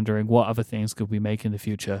 And we're wondering what other things could we make in the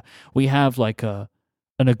future. We have like an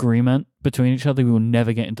agreement between each other. We will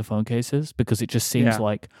never get into phone cases because it just seems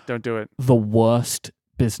like don't do it. The worst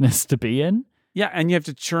business to be in. Yeah, and you have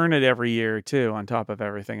to churn it every year too, on top of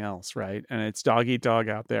everything else, right? And it's dog eat dog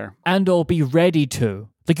out there. And or be ready to.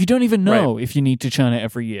 Like you don't even know if you need to churn it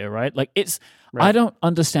every year, right? Like I don't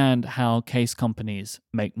understand how case companies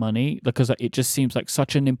make money because it just seems like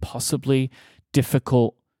such an impossibly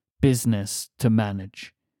difficult business to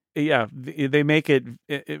manage. Yeah, they make it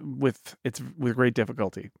with great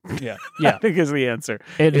difficulty. Yeah, I think is the answer.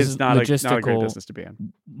 It's not a logistical great business to be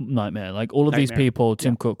in. Nightmare. Like all of these people,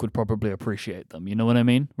 Tim Cook would probably appreciate them. You know what I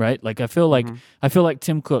mean, right? Like I feel like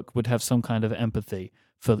Tim Cook would have some kind of empathy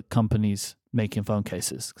for companies making phone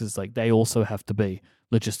cases because like they also have to be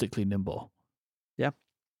logistically nimble. Yeah.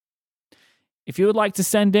 If you would like to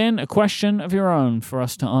send in a question of your own for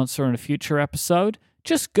us to answer in a future episode,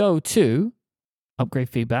 just go to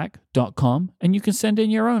upgradefeedback.com and you can send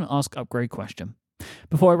in your own Ask Upgrade question.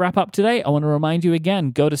 Before I wrap up today, I want to remind you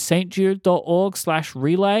again, go to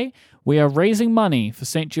stjude.org/relay. We are raising money for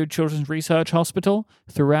St. Jude Children's Research Hospital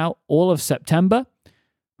throughout all of September.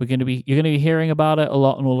 You're going to be hearing about it a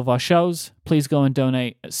lot on all of our shows. Please go and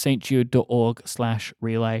donate at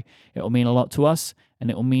stjude.org/relay. It will mean a lot to us and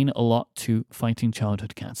it will mean a lot to fighting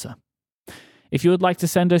childhood cancer. If you would like to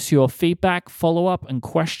send us your feedback, follow-up, and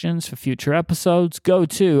questions for future episodes, go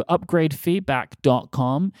to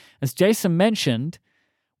upgradefeedback.com. As Jason mentioned,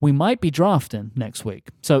 we might be drafting next week.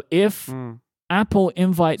 So if Apple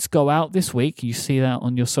invites go out this week, you see that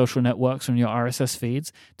on your social networks, on your RSS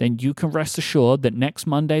feeds, then you can rest assured that next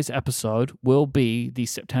Monday's episode will be the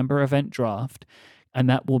September event draft, and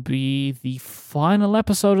that will be the final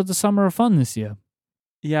episode of the Summer of Fun this year.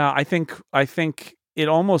 Yeah, I think it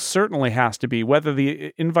almost certainly has to be, whether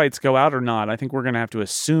the invites go out or not. I think we're going to have to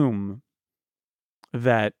assume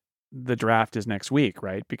that the draft is next week,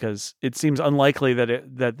 right? Because it seems unlikely that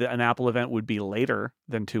an Apple event would be later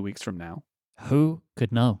than 2 weeks from now. Who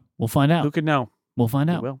could know? We'll find out. Who could know? We'll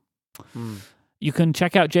find out. We will. You can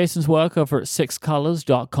check out Jason's work over at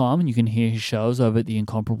sixcolors.com, and you can hear his shows over at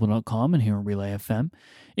theincomparable.com and here on Relay FM.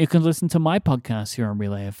 You can listen to my podcast here on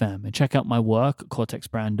Relay FM and check out my work at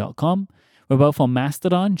cortexbrand.com. We're both on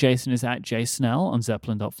Mastodon. Jason is at jsnell on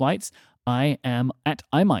zeppelin.flights. I am at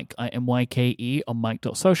iMike, IMYKE on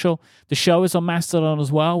Mike.social. The show is on Mastodon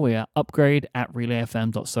as well. We are upgrade at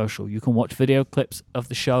relayfm.social. You can watch video clips of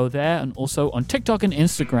the show there and also on TikTok and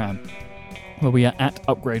Instagram, where we are at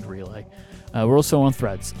Upgrade Relay. We're also on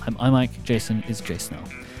Threads. I'm iMike. Jason is jsnell.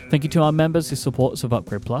 Thank you to our members who support us with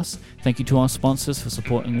Upgrade Plus. Thank you to our sponsors for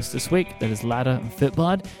supporting us this week. That is Ladder and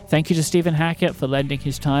Fitblood. Thank you to Stephen Hackett for lending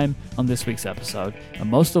his time on this week's episode.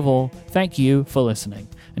 And most of all, thank you for listening.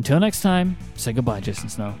 Until next time, say goodbye, Jason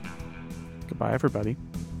Snow. Goodbye, everybody.